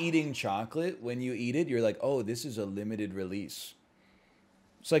not just eating chocolate when you eat it, you're like, oh, this is a limited release.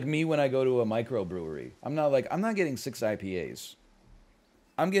 It's like me when I go to a microbrewery. I'm not getting 6 IPAs.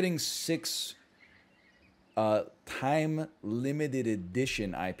 I'm getting 6 time limited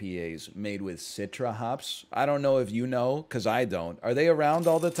edition IPAs made with Citra hops. I don't know if you know, because I don't. Are they around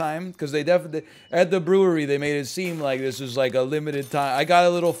all the time? Because they definitely, at the brewery, they made it seem like this is like a limited time. I got a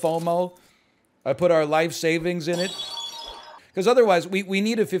little FOMO. I put our life savings in it. Because otherwise, we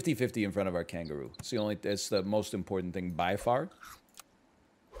need a 50-50 in front of our kangaroo. It's the most important thing by far.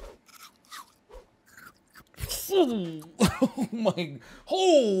 Oh my,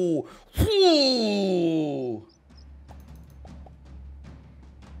 oh,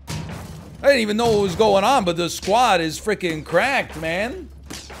 I didn't even know what was going on, but the squad is freaking cracked, man.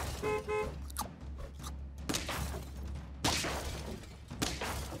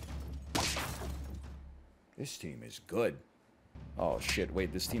 This team is good. Oh shit,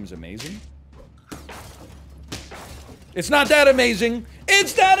 wait, this team's amazing? It's not that amazing.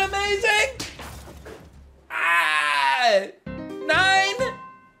 It's that amazing. 9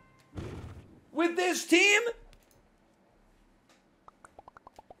 with this team?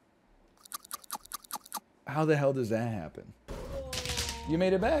 How the hell does that happen? You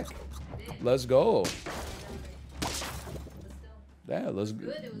made it back. Let's go. Yeah, let's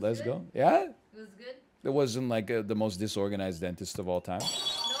go. Yeah? It was good? It wasn't like the most disorganized dentist of all time. No,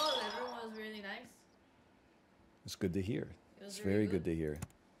 everyone was really nice. It's good to hear. It's really very good to hear.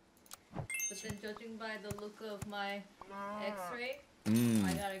 But then judging by the look of my x-ray,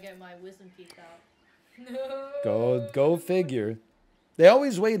 I gotta get my wisdom teeth out. Go figure. They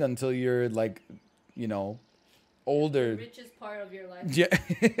always wait until you're like, you know, older. The richest part of your life. Yeah.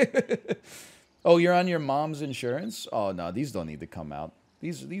 Oh, you're on your mom's insurance? Oh no, these don't need to come out.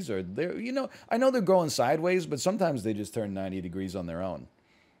 These are there. You know, I know they're growing sideways, but sometimes they just turn 90 degrees on their own.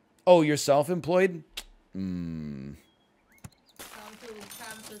 Oh, you're self-employed? Time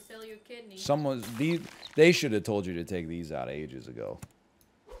to sell your kidney. They should have told you to take these out ages ago.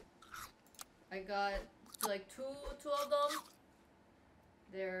 I got like two of them.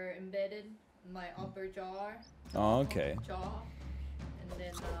 They're embedded in my upper jaw. Oh, okay. And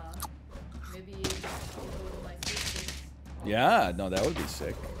then maybe I'll go to my sister's. Yeah, no, that would be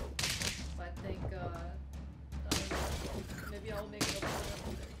sick. I think maybe I'll make it up to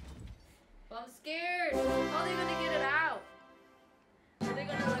them. But I'm scared. How are they gonna get it out? Are they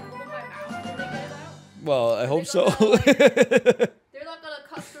gonna like open my mouth when they get it out? Well, I hope so. They're not gonna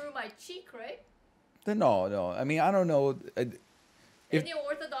cut through my cheek, right? No. I mean, I don't know. Any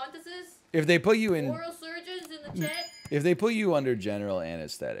orthodontists? If they put you in Oral surgeons in the chat? If they put you under general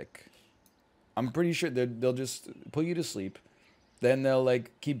anesthetic, I'm pretty sure they'll just put you to sleep. Then they'll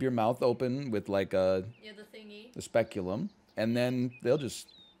like keep your mouth open with like the thingy, the speculum, and then they'll just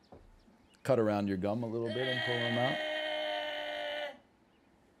cut around your gum a little bit and pull them out.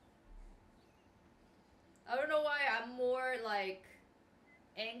 I don't know why I'm more like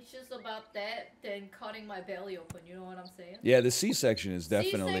anxious about that than cutting my belly open. You know what I'm saying? Yeah, the C-section is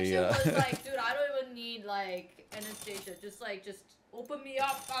definitely. C-section was like, dude, I don't even need like anesthesia. Just open me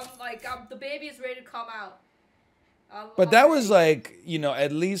up. The baby is ready to come out. But that was like, you know,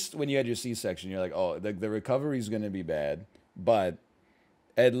 at least when you had your C-section, you're like, oh, the recovery is going to be bad, but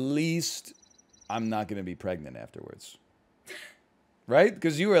at least I'm not going to be pregnant afterwards. Right?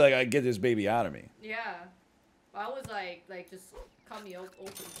 Because you were like, I get this baby out of me. Yeah. I was like just cut me open,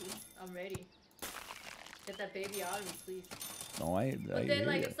 please. I'm ready. Get that baby out of me, please. No, But then,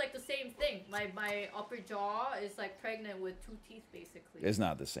 like, it's like the same thing. My upper jaw is like pregnant with 2 teeth, basically. It's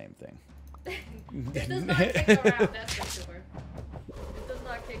not the same thing. It does not kick around, that's for sure. It does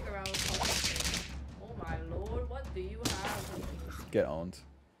not kick around with oh my lord, what do you have? Get owned.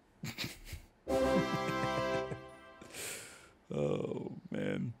 Oh,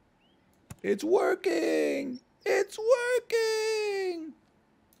 man. It's working! It's working!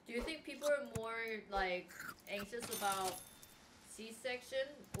 Do you think people are more, like, anxious about C-section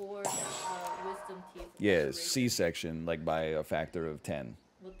or wisdom teeth? Yeah, C-section, like by a factor of 10.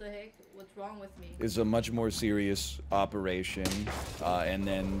 What the heck? What's wrong with me? It's a much more serious operation, and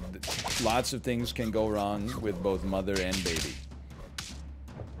then lots of things can go wrong with both mother and baby.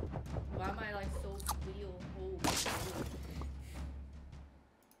 Why am I like so squeal? Oh.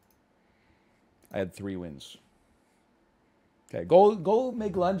 I had 3 wins. Okay, go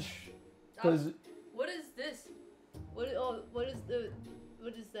make lunch. Cause what is this? What is that?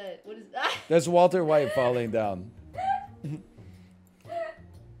 What is that? That's Walter White falling down.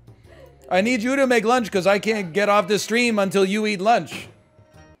 I need you to make lunch because I can't get off the stream until you eat lunch.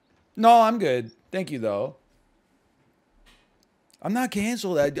 No, I'm good. Thank you, though. I'm not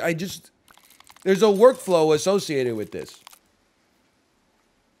canceled. I just... There's a workflow associated with this.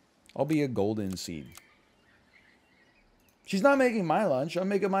 I'll be a golden seed. She's not making my lunch. I'm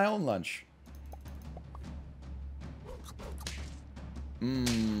making my own lunch.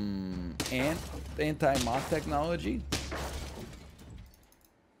 Anti-moth technology.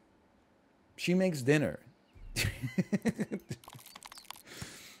 She makes dinner.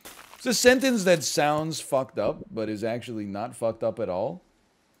 It's a sentence that sounds fucked up, but is actually not fucked up at all.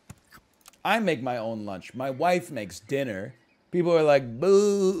 I make my own lunch. My wife makes dinner. People are like,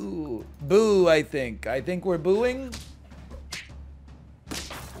 boo. Boo, I think. I think we're booing.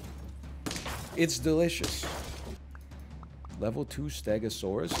 It's delicious. Level 2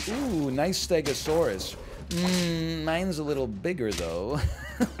 Stegosaurus. Ooh, nice Stegosaurus. Mine's a little bigger, though.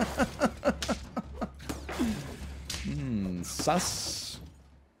 Sus.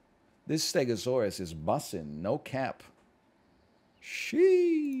 This Stegosaurus is bussin', no cap.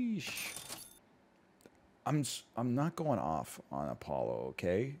 Sheesh. I'm not going off on Apollo,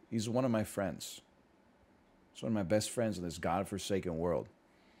 okay? He's one of my friends. He's one of my best friends in this godforsaken world.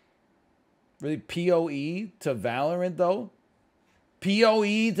 Really, PoE to Valorant, though?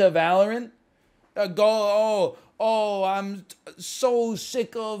 PoE to Valorant? I'm so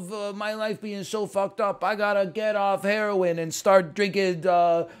sick of my life being so fucked up. I gotta get off heroin and start drinking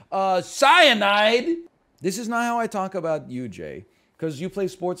cyanide. This is not how I talk about you, Jay. Because you play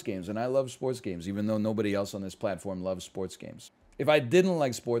sports games, and I love sports games, even though nobody else on this platform loves sports games. If I didn't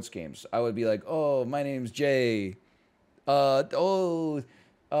like sports games, I would be like, oh, my name's Jay.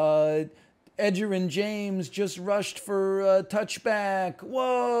 Edger and James just rushed for a touchback.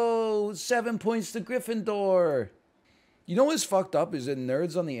 Whoa, 7 points to Gryffindor. You know what's fucked up is that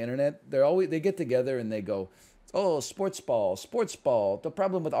nerds on the internet, they get together and they go, oh, sports ball, sports ball. The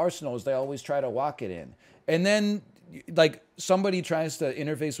problem with Arsenal is they always try to walk it in. And then, like, somebody tries to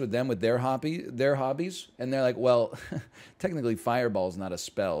interface with them with their hobbies, and they're like, well, technically fireball's not a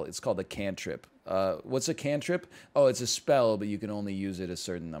spell. It's called a cantrip. What's a cantrip? Oh, it's a spell, but you can only use it a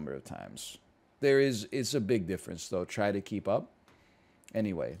certain number of times. It's a big difference, though. Try to keep up.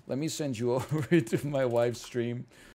 Anyway, let me send you over to my wife's stream